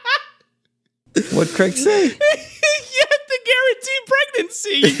 What'd Craig say? You have to guarantee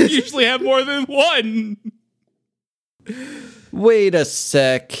pregnancy. You usually have more than one. Wait a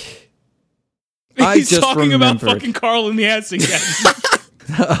sec. I He's just talking about remembered. fucking Carl in the ass again.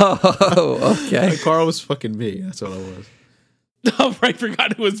 Oh, okay. Carl was fucking me. That's what I was. Oh, right,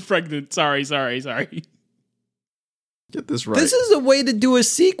 forgot it was pregnant. Sorry. Get this right. This is a way to do a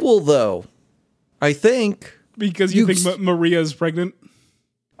sequel, though. I think. Because you You think s- Maria's pregnant?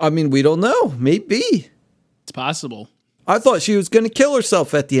 I mean, we don't know. Maybe. It's possible. I thought she was going to kill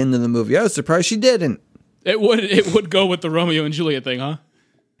herself at the end of the movie. I was surprised she didn't. It would go with the Romeo and Juliet thing, huh?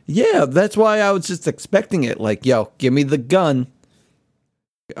 Yeah, that's why I was just expecting it. Like, yo, give me the gun.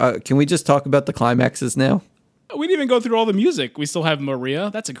 Can we just talk about the climaxes now? We didn't even go through all the music. We still have Maria.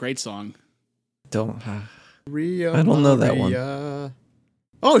 That's a great song. Don't. Rio I don't know that one. Maria.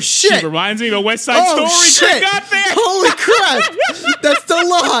 Oh shit! It reminds me of a West Side Oh Story. shit! Craig got there. Holy crap! That's the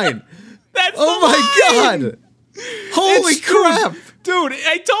line. That's Oh the my line! god! Holy It's crap! Dude,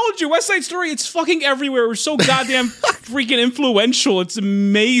 I told you, West Side Story, it's fucking everywhere. We're so goddamn freaking influential. It's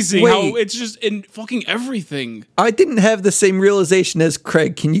amazing how Wait. it's just in fucking everything. I didn't have the same realization as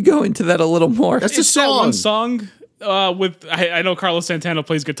Craig. Can you go into that a little more? That's a It's that one song. song with, I know Carlos Santana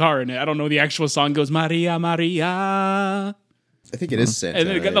plays guitar in it. I don't know the actual song. It goes, Maria, Maria. I think it is Santana.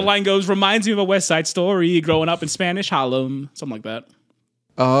 And then the line goes, reminds me of a West Side Story, growing up in Spanish Harlem. Something like that.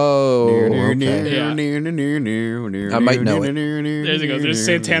 Oh, okay. Yeah. I might know it. There you go. There's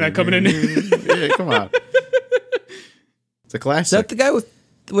Santana coming in. Yeah, come on. It's a Is classic. that the guy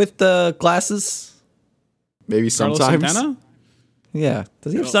with the glasses? Maybe Carlos sometimes. Santana? Yeah.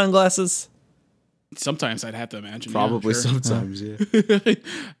 Does he have sunglasses? Sometimes I'd have to imagine. Probably yeah, sure. sometimes, yeah.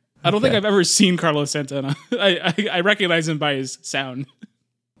 I don't think Okay. I've ever seen Carlos Santana. I recognize him by his sound.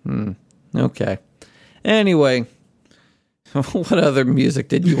 Okay. Anyway, what other music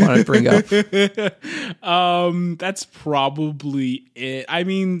did you want to bring up? That's probably it. I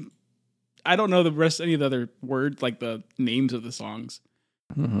mean, I don't know the rest, any of the other words, like the names of the songs.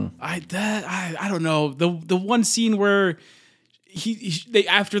 I don't know the one scene where they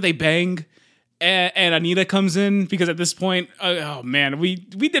after they bang. And Anita comes in because at this point, oh man, we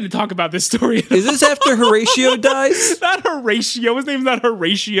didn't talk about this story. Is this after Horatio dies? Not Horatio. His name's not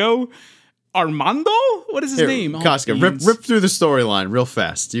Horatio. Armando? What is his Here, name? Oh, Koska, beans. rip through the storyline real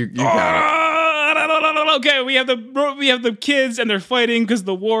fast. You got it. Okay, we have the kids and they're fighting because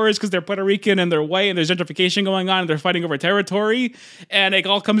the war is because they're Puerto Rican and they're white and there's gentrification going on and they're fighting over territory, and it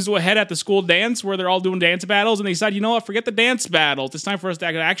all comes to a head at the school dance where they're all doing dance battles and they decide, you know what, forget the dance battles. It's time for us to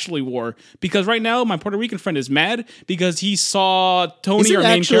actually war, because right now my Puerto Rican friend is mad because he saw Tony, Is it our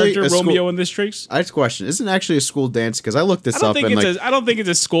main actually character, a school- Romeo in this Streaks. I just question. Isn't it actually a school dance? Because I looked this I don't up think and it's like I don't think it's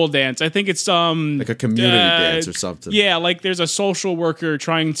a school dance. I think it's like a community dance or something. Yeah, like there's a social worker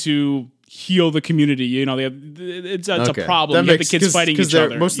trying to heal the community. You know, it's a problem. You have the kids fighting each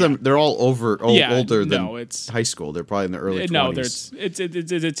other. Most of them, they're all older Yeah, than no, it's- high school. They're probably in the early 20s.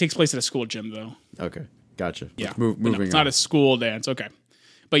 No, it takes place at a school gym though. Okay, gotcha. Yeah, Let's But no, moving it's on. not a school dance. Okay,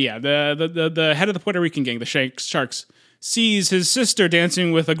 but yeah, the head of the Puerto Rican gang, the Sharks, sees his sister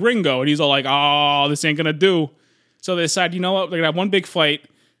dancing with a gringo, and he's all like, "Oh, this ain't gonna do." So they decide, you know what, they're gonna have one big fight.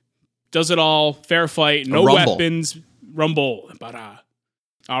 Does it all, fair fight, no rumble. weapons, rumble.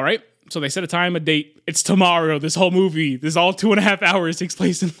 All right. So they set a time, a date. It's tomorrow. This whole movie, this all 2.5 hours, takes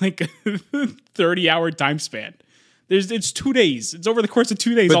place in like a 30-hour time span. It's 2 days. It's over the course of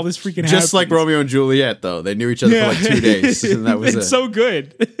 2 days. But all this freaking just like happens. Romeo and Juliet, though they knew each other for like 2 days, and that was it's it. so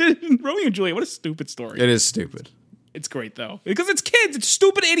good. Romeo and Juliet. What a stupid story. It is stupid. It's great though because it's kids. It's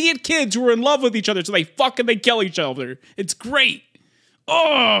stupid idiot kids who are in love with each other, so they fuck and they kill each other. It's great.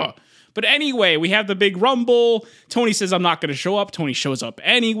 Oh. But anyway, we have the big rumble. Tony says, I'm not going to show up. Tony shows up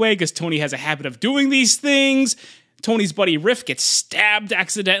anyway because Tony has a habit of doing these things. Tony's buddy Riff gets stabbed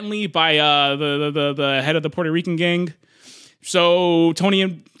accidentally by the head of the Puerto Rican gang. So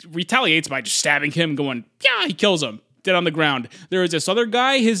Tony retaliates by just stabbing him, going, yeah, he kills him. Dead on the ground. There is this other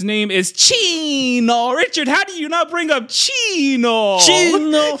guy. His name is Chino. Richard, how do you not bring up Chino?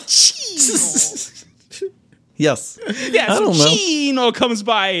 Chino. Yes. Yeah, I so don't know. Chino comes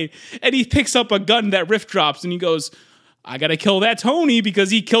by and he picks up a gun that Riff drops and he goes, I gotta kill that Tony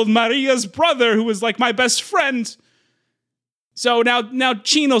because he killed Maria's brother, who was like my best friend. So now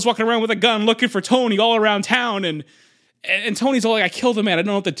Chino's walking around with a gun looking for Tony all around town, and Tony's all like, I killed him, man. I don't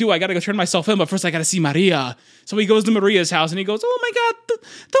know what to do. I gotta go turn myself in, but first I gotta see Maria. So he goes to Maria's house and he goes, oh my God,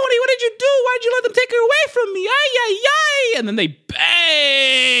 Tony, what did you do? Why'd you let them take her away from me? Ay, ay, ay. And then they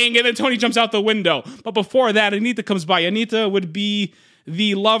bang, and then Tony jumps out the window. But before that, Anita comes by. Anita would be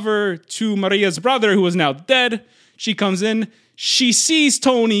the lover to Maria's brother, who is now dead. She comes in. She sees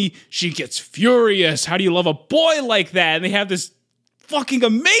Tony. She gets furious. How do you love a boy like that? And they have this fucking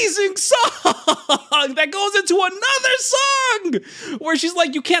amazing song that goes into another song where she's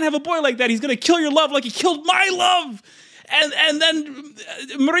like, you can't have a boy like that. He's going to kill your love like he killed my love. And then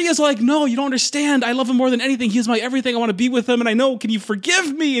Maria's like, no, you don't understand. I love him more than anything. He's my everything. I want to be with him. And I know, can you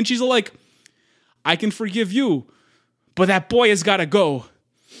forgive me? And she's like, I can forgive you, but that boy has got to go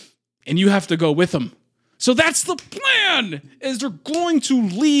and you have to go with him. So that's the plan, is they're going to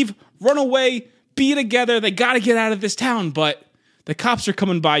leave, run away, be together. They got to get out of this town, but the cops are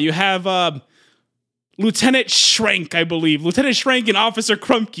coming by. You have Lieutenant Schrank, I believe. Lieutenant Schrank and Officer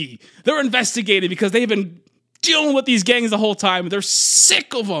Krumke. They're investigating because they've been dealing with these gangs the whole time. They're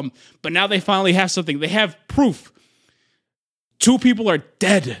sick of them. But now they finally have something. They have proof. 2 people are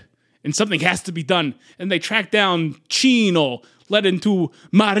dead, and something has to be done. And they track down Chino, led into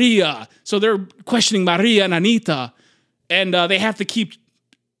Maria. So they're questioning Maria and Anita. And they have to keep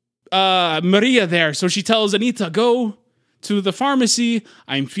Maria there. So she tells Anita, go to the pharmacy.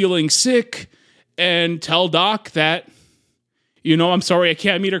 I'm feeling sick. And tell Doc that, I'm sorry I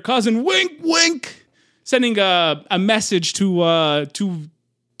can't meet her cousin. Wink, wink. Sending a message to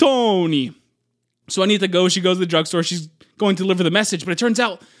Tony. So Anita goes. She goes to the drugstore. She's going to deliver the message. But it turns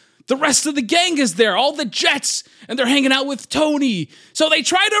out the rest of the gang is there. All the Jets. And they're hanging out with Tony. So they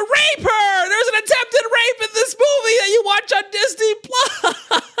try to rape her. There's an attempted rape in this movie that you watch on Disney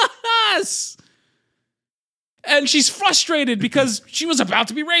Plus. And she's frustrated because she was about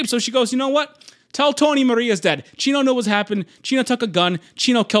to be raped. So she goes, you know what? Tell Tony Maria's dead. Chino knew what's happened. Chino took a gun.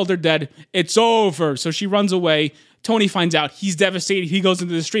 Chino killed her dead. It's over. So she runs away. Tony finds out. He's devastated. He goes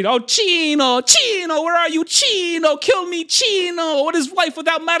into the street. Oh, Chino, where are you? Chino, kill me, Chino. What is life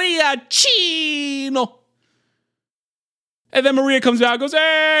without Maria? Chino. And then Maria comes out and goes,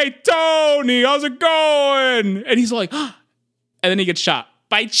 hey, Tony, how's it going? And he's like, and then he gets shot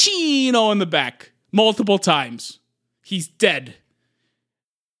by Chino in the back multiple times. He's dead.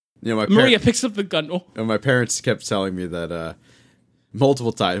 Maria picks up the gun. Oh. My parents kept telling me that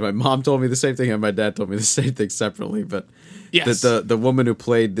multiple times. My mom told me the same thing, and my dad told me the same thing separately. But yes, the woman who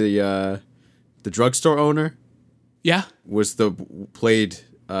played the drugstore owner, played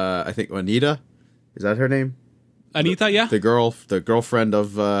I think Anita. Is that her name? Anita, yeah. The girlfriend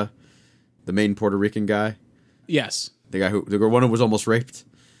of the main Puerto Rican guy. Yes. The one who was almost raped.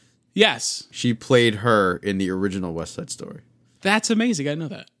 Yes. She played her in the original West Side Story. That's amazing. I know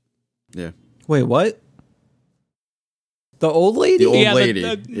that. Yeah. Wait, what? The old lady? The old lady.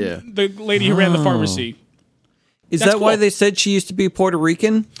 The lady who ran the pharmacy. Is That's that why cool. they said she used to be Puerto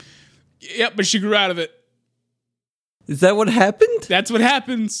Rican? Yep, but she grew out of it. Is that what happened? That's what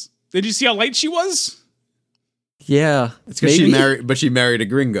happens. Did you see how light she was? Yeah. It's because she married a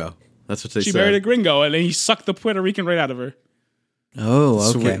gringo. That's what they said. She married a gringo, and then he sucked the Puerto Rican right out of her. Oh,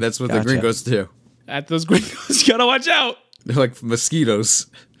 okay. Sweet. That's what the gringos do. At those gringos, you gotta watch out. They're like mosquitoes.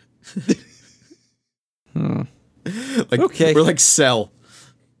 Okay. We're like Cell.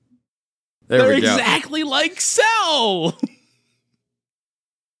 They're we go. exactly like Cell.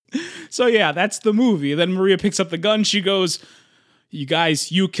 So yeah, that's the movie. Then Maria picks up the gun. She goes, you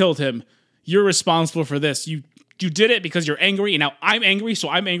guys, you killed him. You're responsible for this. You did it because you're angry, and now I'm angry, so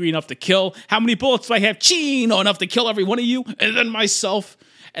I'm angry enough to kill. How many bullets do I have? Chino, enough to kill every one of you, and then myself.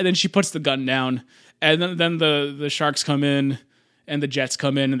 And then she puts the gun down, and then the sharks come in, and the Jets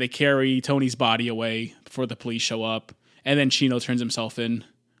come in, and they carry Tony's body away before the police show up. And then Chino turns himself in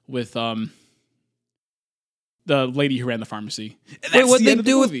with the lady who ran the pharmacy. Wait, what'd they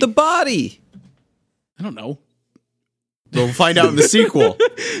do with the body? I don't know. We'll find out in the sequel.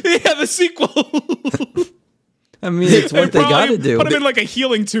 Yeah, the sequel. I mean, it's what they gotta do. Put him in like a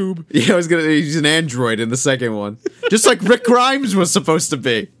healing tube. Yeah, he's an android in the second one. Just like Rick Grimes was supposed to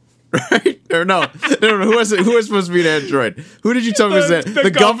be. right? Or no. Who was it? Who was supposed to be an android? Who did you tell me was that?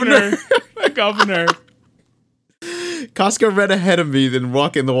 The governor. The governor. Costco ran ahead of me than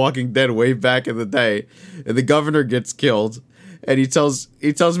walking The Walking Dead way back in the day, and the governor gets killed. And he tells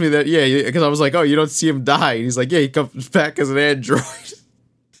me that, yeah, because I was like, oh, you don't see him die. And he's like, yeah, he comes back as an android.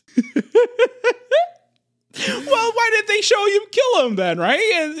 Well, why did they show him kill him then, right?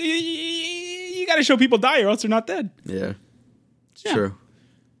 And you got to show people die or else they're not dead. Yeah, it's true.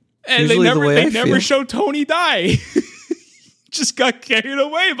 And they Usually the never way I feel. show Tony die. Just got carried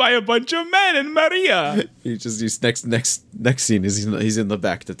away by a bunch of men and Maria. He's next scene is he's in the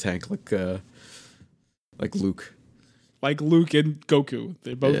back of the tank like Luke. Like Luke and Goku.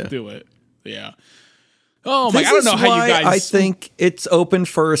 They both do it. Yeah. Oh This my, I don't is know how why you guys. I think it's open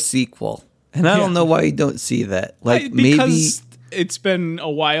for a sequel. And I don't know why you don't see that. Like maybe because it's been a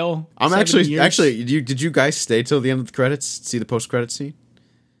while. I'm 7 years. actually. Did you guys stay till the end of the credits? See the post-credit scene?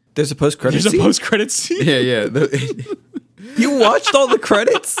 there's a post-credit There's scene. a post-credit scene. Yeah. You watched all the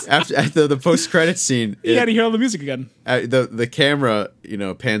credits? After the post-credit scene, You got to hear all the music again. the camera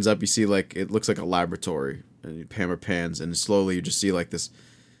pans up. You see like it looks like a laboratory, and the camera pans, and slowly you just see like this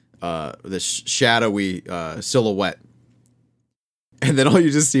shadowy silhouette. And then all you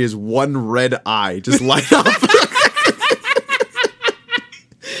just see is one red eye just light up.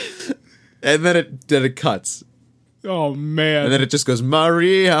 And then it cuts. Oh man. And then it just goes,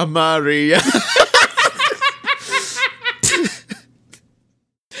 Maria, Maria.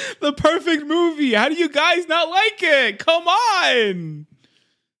 The perfect movie. How do you guys not like it? Come on.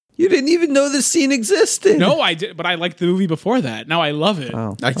 You didn't even know this scene existed. No, I did, but I liked the movie before that. Now I love it.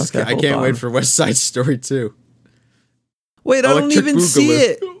 Oh, I hold can't on. wait for West Side Story 2. Wait, I don't Electric even see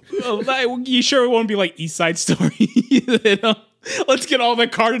Boogaloo. it. You sure it won't be like East Side Story? You know? Let's get all the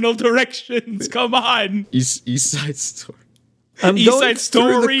cardinal directions. Come on. East Side Story. I'm East going Side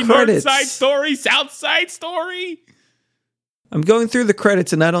Story, through the North credits. Side Story, South Side Story. I'm going through the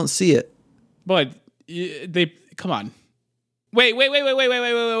credits and I don't see it. But they come on. Wait.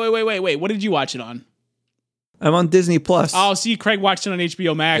 What did you watch it on? I'm on Disney Plus. Oh, see, Craig watched it on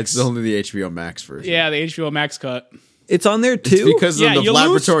HBO Max. It's only the HBO Max version. Yeah, the HBO Max cut. It's on there too? It's because of the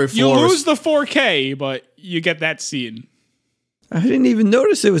laboratory you floor. lose the 4K, but you get that scene. I didn't even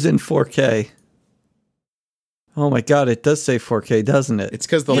notice it was in 4K. Oh my god, it does say 4K, doesn't it? It's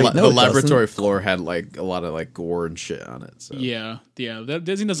because the Wait, no, it laboratory floor had like a lot of like gore and shit on it. So. Yeah.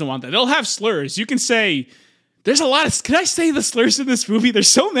 Disney doesn't want that. They'll have slurs. You can say, there's a lot of. Can I say the slurs in this movie? There's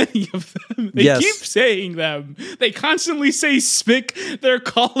so many of them. They Yes. keep saying them. They constantly say spick. They're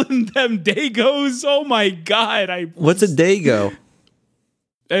calling them dagos. Oh my god! What's a dago?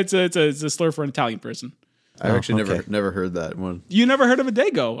 It's a slur for an Italian person. I've actually okay. never heard that one. You never heard of a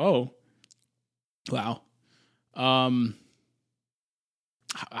dago? Oh, wow. I'm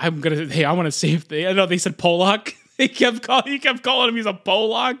gonna. Hey, I want to see if they. I know they said Polak. He kept calling him. He's a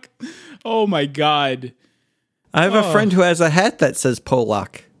Polak. Oh my god. I have a friend who has a hat that says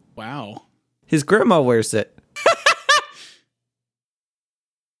Polak. Wow. His grandma wears it.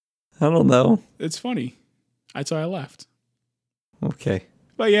 I don't know. It's funny. That's why I left. Okay.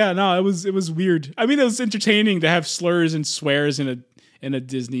 But yeah, no, it was weird. I mean, it was entertaining to have slurs and swears in a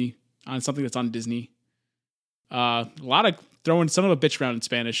Disney on something that's on Disney. A lot of throwing son of a bitch around in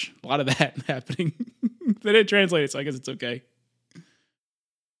Spanish. A lot of that happening. They didn't translate it, so I guess it's okay.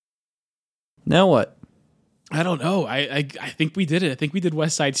 Now what? I don't know. I think we did it. I think we did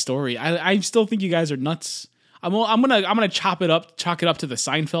West Side Story. I still think you guys are nuts. I'm gonna chalk it up to the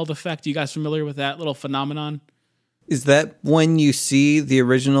Seinfeld effect. You guys familiar with that little phenomenon? Is that when you see the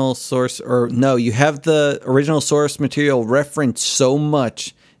original source, or no, you have the original source material referenced so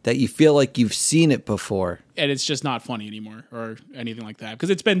much that you feel like you've seen it before? And it's just not funny anymore or anything like that because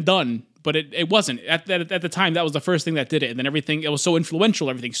it's been done, but it wasn't. At the time, that was the first thing that did it. And then everything, it was so influential,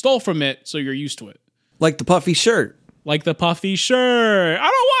 everything stole from it, so you're used to it. Like the puffy shirt. Like the puffy shirt. I don't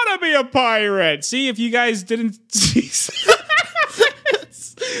want to be a pirate. See, if you guys didn't see...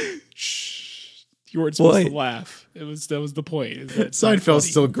 Shh. You weren't supposed to laugh. That was the point. Is that it's not Seinfeld's funny.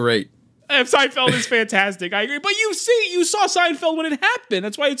 still great. Seinfeld is fantastic. I agree. But you saw Seinfeld when it happened.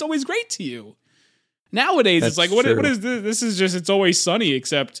 That's why it's always great to you. Nowadays, That's it's like, what true. is this? This is just, It's Always Sunny,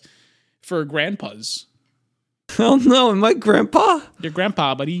 except for grandpas. Oh no, my grandpa? Your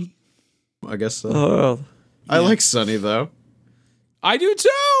grandpa, buddy. I guess so. Oh, I like Sunny though. I do too.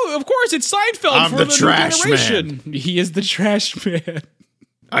 Of course, it's Seinfeld I'm for the the new trash generation. He is the trash man.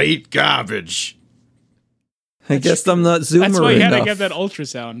 I eat garbage. I guess I'm not zoomer That's why you had enough. to get that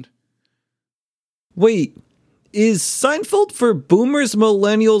ultrasound. Wait, is Seinfeld for boomers,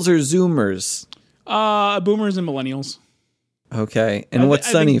 millennials, or zoomers? Boomers and millennials. Okay. And what's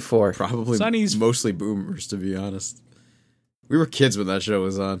I Sunny think- for? Probably Sonny's- mostly boomers, to be honest. We were kids when that show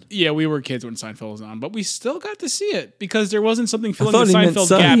was on. Yeah, we were kids when Seinfeld was on, but we still got to see it because there wasn't something filling thought the he meant Seinfeld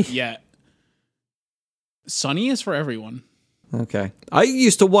Sunny. gap yet. Sunny is for everyone. Okay. I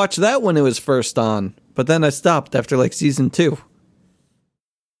used to watch that when it was first on, but then I stopped after like season 2.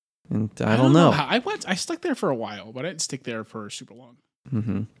 And I don't know. I stuck there for a while, but I didn't stick there for super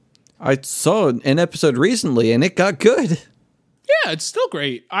long. I saw an episode recently and it got good. Yeah, it's still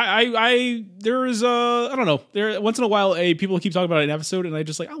great. There is I don't know. There once in a while, people keep talking about an episode, and I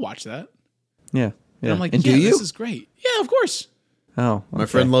just like I'll watch that. Yeah. And I'm like, and yeah, do you? this is great. Yeah, of course. Oh, My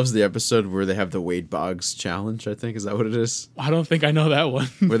friend loves the episode where they have the Wade Boggs challenge, I think. Is that what it is? I don't think I know that one.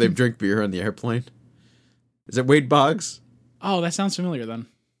 Where they drink beer on the airplane? Is it Wade Boggs? Oh, that sounds familiar. Then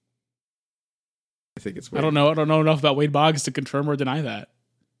I think it's Wade. I don't know. I don't know enough about Wade Boggs to confirm or deny that.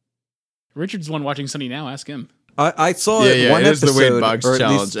 Richard's the one watching Sunny now. Ask him. I saw Yeah, one it is episode. the Wade Boggs or at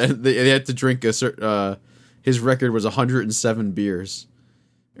challenge. least- And they had to drink a certain... his record was 107 beers.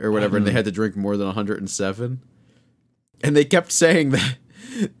 Or whatever, and they had to drink more than 107. And they kept saying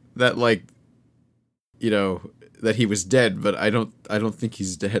that like, you know, that he was dead, but I don't think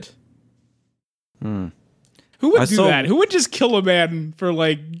he's dead. Who would I do saw- that? Who would just kill a man for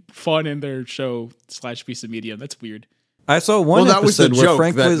like fun in their show / piece of media? That's weird. I saw one Well, that was the episode where joke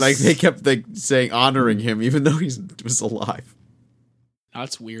Frank that was like they kept like saying honoring him, even though he was alive.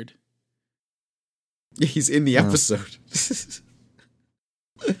 That's weird. He's in the episode.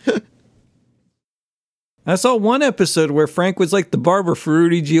 I saw one episode where Frank was like the barber for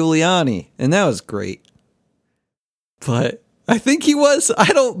Rudy Giuliani, and that was great. But I think he was, I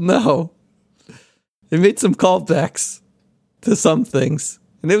don't know. It made some callbacks to some things,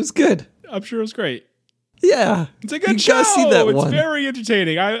 and it was good. I'm sure it was great. Yeah. It's a good You show. gotta see that it's one. very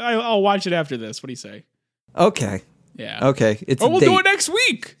entertaining. I'll watch it after this. What do you say? Okay. Yeah. Okay. It's Or a we'll date. do it next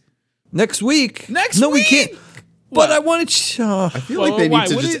week. Next week. Next no, week? we can't. What? But I wanted to. I feel like Well, they why? need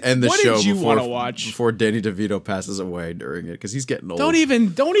to What just did- end the what show did you before wanna watch? before Danny DeVito passes away during it because he's getting old. Don't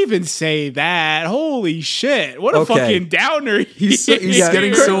even say that. Holy shit! What a Okay. fucking downer. He's Yeah,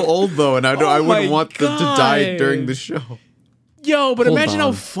 getting Kurt- so old though, and I Oh wouldn't my want them to die God. during the show. Yo, but Hold imagine how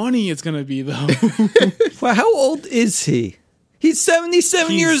on. funny it's gonna be though. Well, how old is he? He's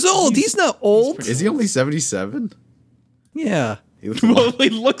 77 He's- years old. He's not old. pretty- Is he only 77? Yeah. He looks, Well, he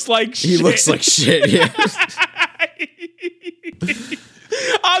looks like shit. he looks like shit. Yeah.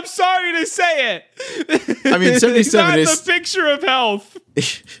 I'm sorry to say it. I mean, 77 Not is. the picture of health.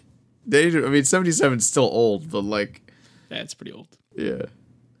 77 is still old, but like, That's pretty old. yeah.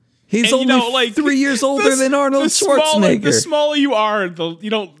 He's And, only 3 years older than Arnold Schwarzenegger. The smaller you are, you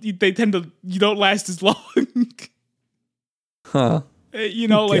don't last as long. Huh.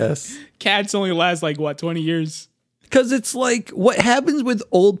 Like cats only last like what 20 years. Because it's like what happens with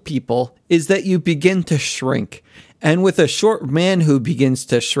old people is that you begin to shrink. And with a short man who begins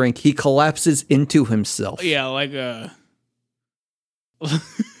to shrink, he collapses into himself. Yeah, like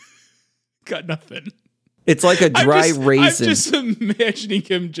got nothing. It's like a dry raisin. I'm just imagining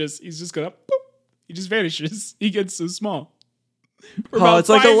him he's just gonna boop, he just vanishes. He gets so small. We're Oh, about it's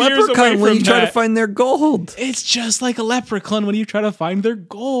like a 5 years away leprechaun when from you try to that. find their gold. It's just like a leprechaun when you try to find their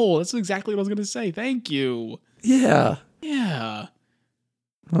goal. That's exactly what I was gonna say. Thank you. Yeah. Yeah.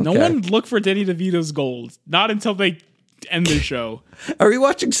 No Okay. one look for Danny DeVito's gold. Not until they end the show. Are we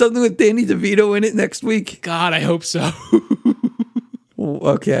watching something with Danny DeVito in it next week? God, I hope so.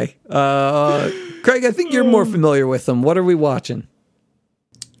 Okay. Craig, I think you're more familiar with him. What are we watching?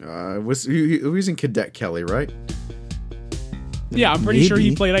 He was in Cadet Kelly, right? Yeah, I'm pretty sure he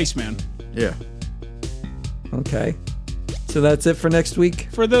Maybe. played Iceman. Yeah. Okay. So that's it for next week?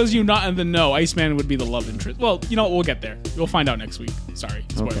 For those of you not in the know, Iceman would be the love interest. Well, you know what? We'll get there. We'll find out next week. Sorry,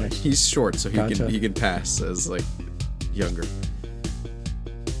 spoilers. Okay. He's short, so Gotcha. he can pass as like younger.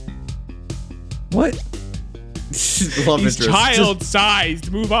 What? Love He's interest.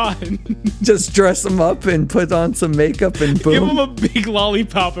 child-sized. Move on. Just dress him up and put on some makeup and Give him boom. a big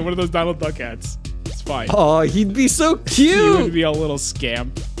lollipop and one of those Donald Duck hats. It's fine. Oh, he'd be so He would cute. be a little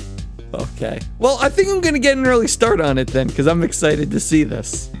scamp. Okay. Well, I think I'm going to get an early start on it then because I'm excited to see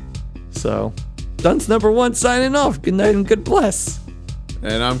this. So, Dunce number 1 signing off. Good night and good bless.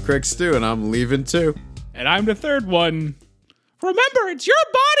 And I'm Craig Stew, and I'm leaving too. And I'm the third one. Remember, it's your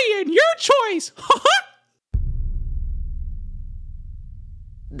body and your choice.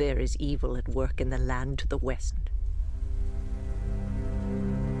 There is evil at work in the land to the west.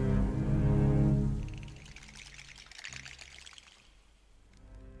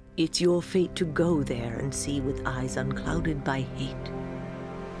 It's your fate to go there and see with eyes unclouded by hate.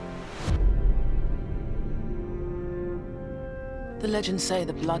 The legends say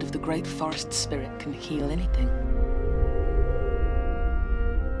the blood of the great forest spirit can heal anything.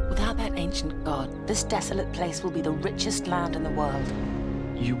 Without that ancient god, this desolate place will be the richest land in the world.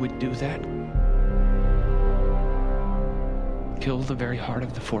 You would do that? Kill the very heart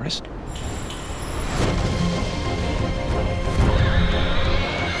of the forest?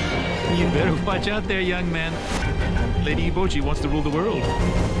 You better watch out there, young man. Lady Ibochi wants to rule the world.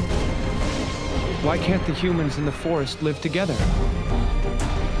 Why can't the humans in the forest live together?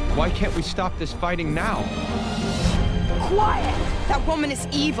 Why can't we stop this fighting now? Quiet! That woman is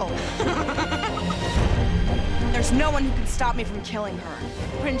evil. There's no one who can stop me from killing her.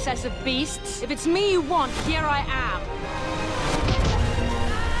 Princess of Beasts, if it's me you want, here I am.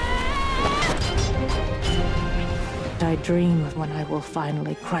 I dream of when I will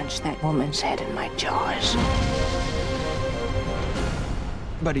finally crunch that woman's head in my jaws.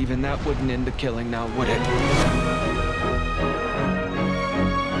 But even that wouldn't end the killing now, would it?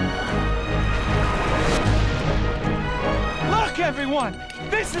 Look, everyone!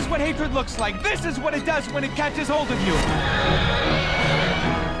 This is what hatred looks like. This is what it does when it catches hold of you.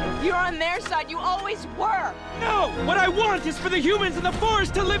 You're on their side. You always were. No! What I want is for the humans in the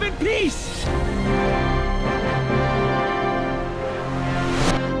forest to live in peace!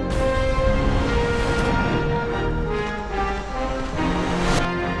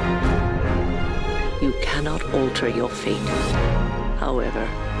 You cannot alter your fate. However,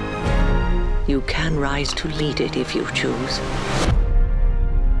 you can rise to lead it if you choose.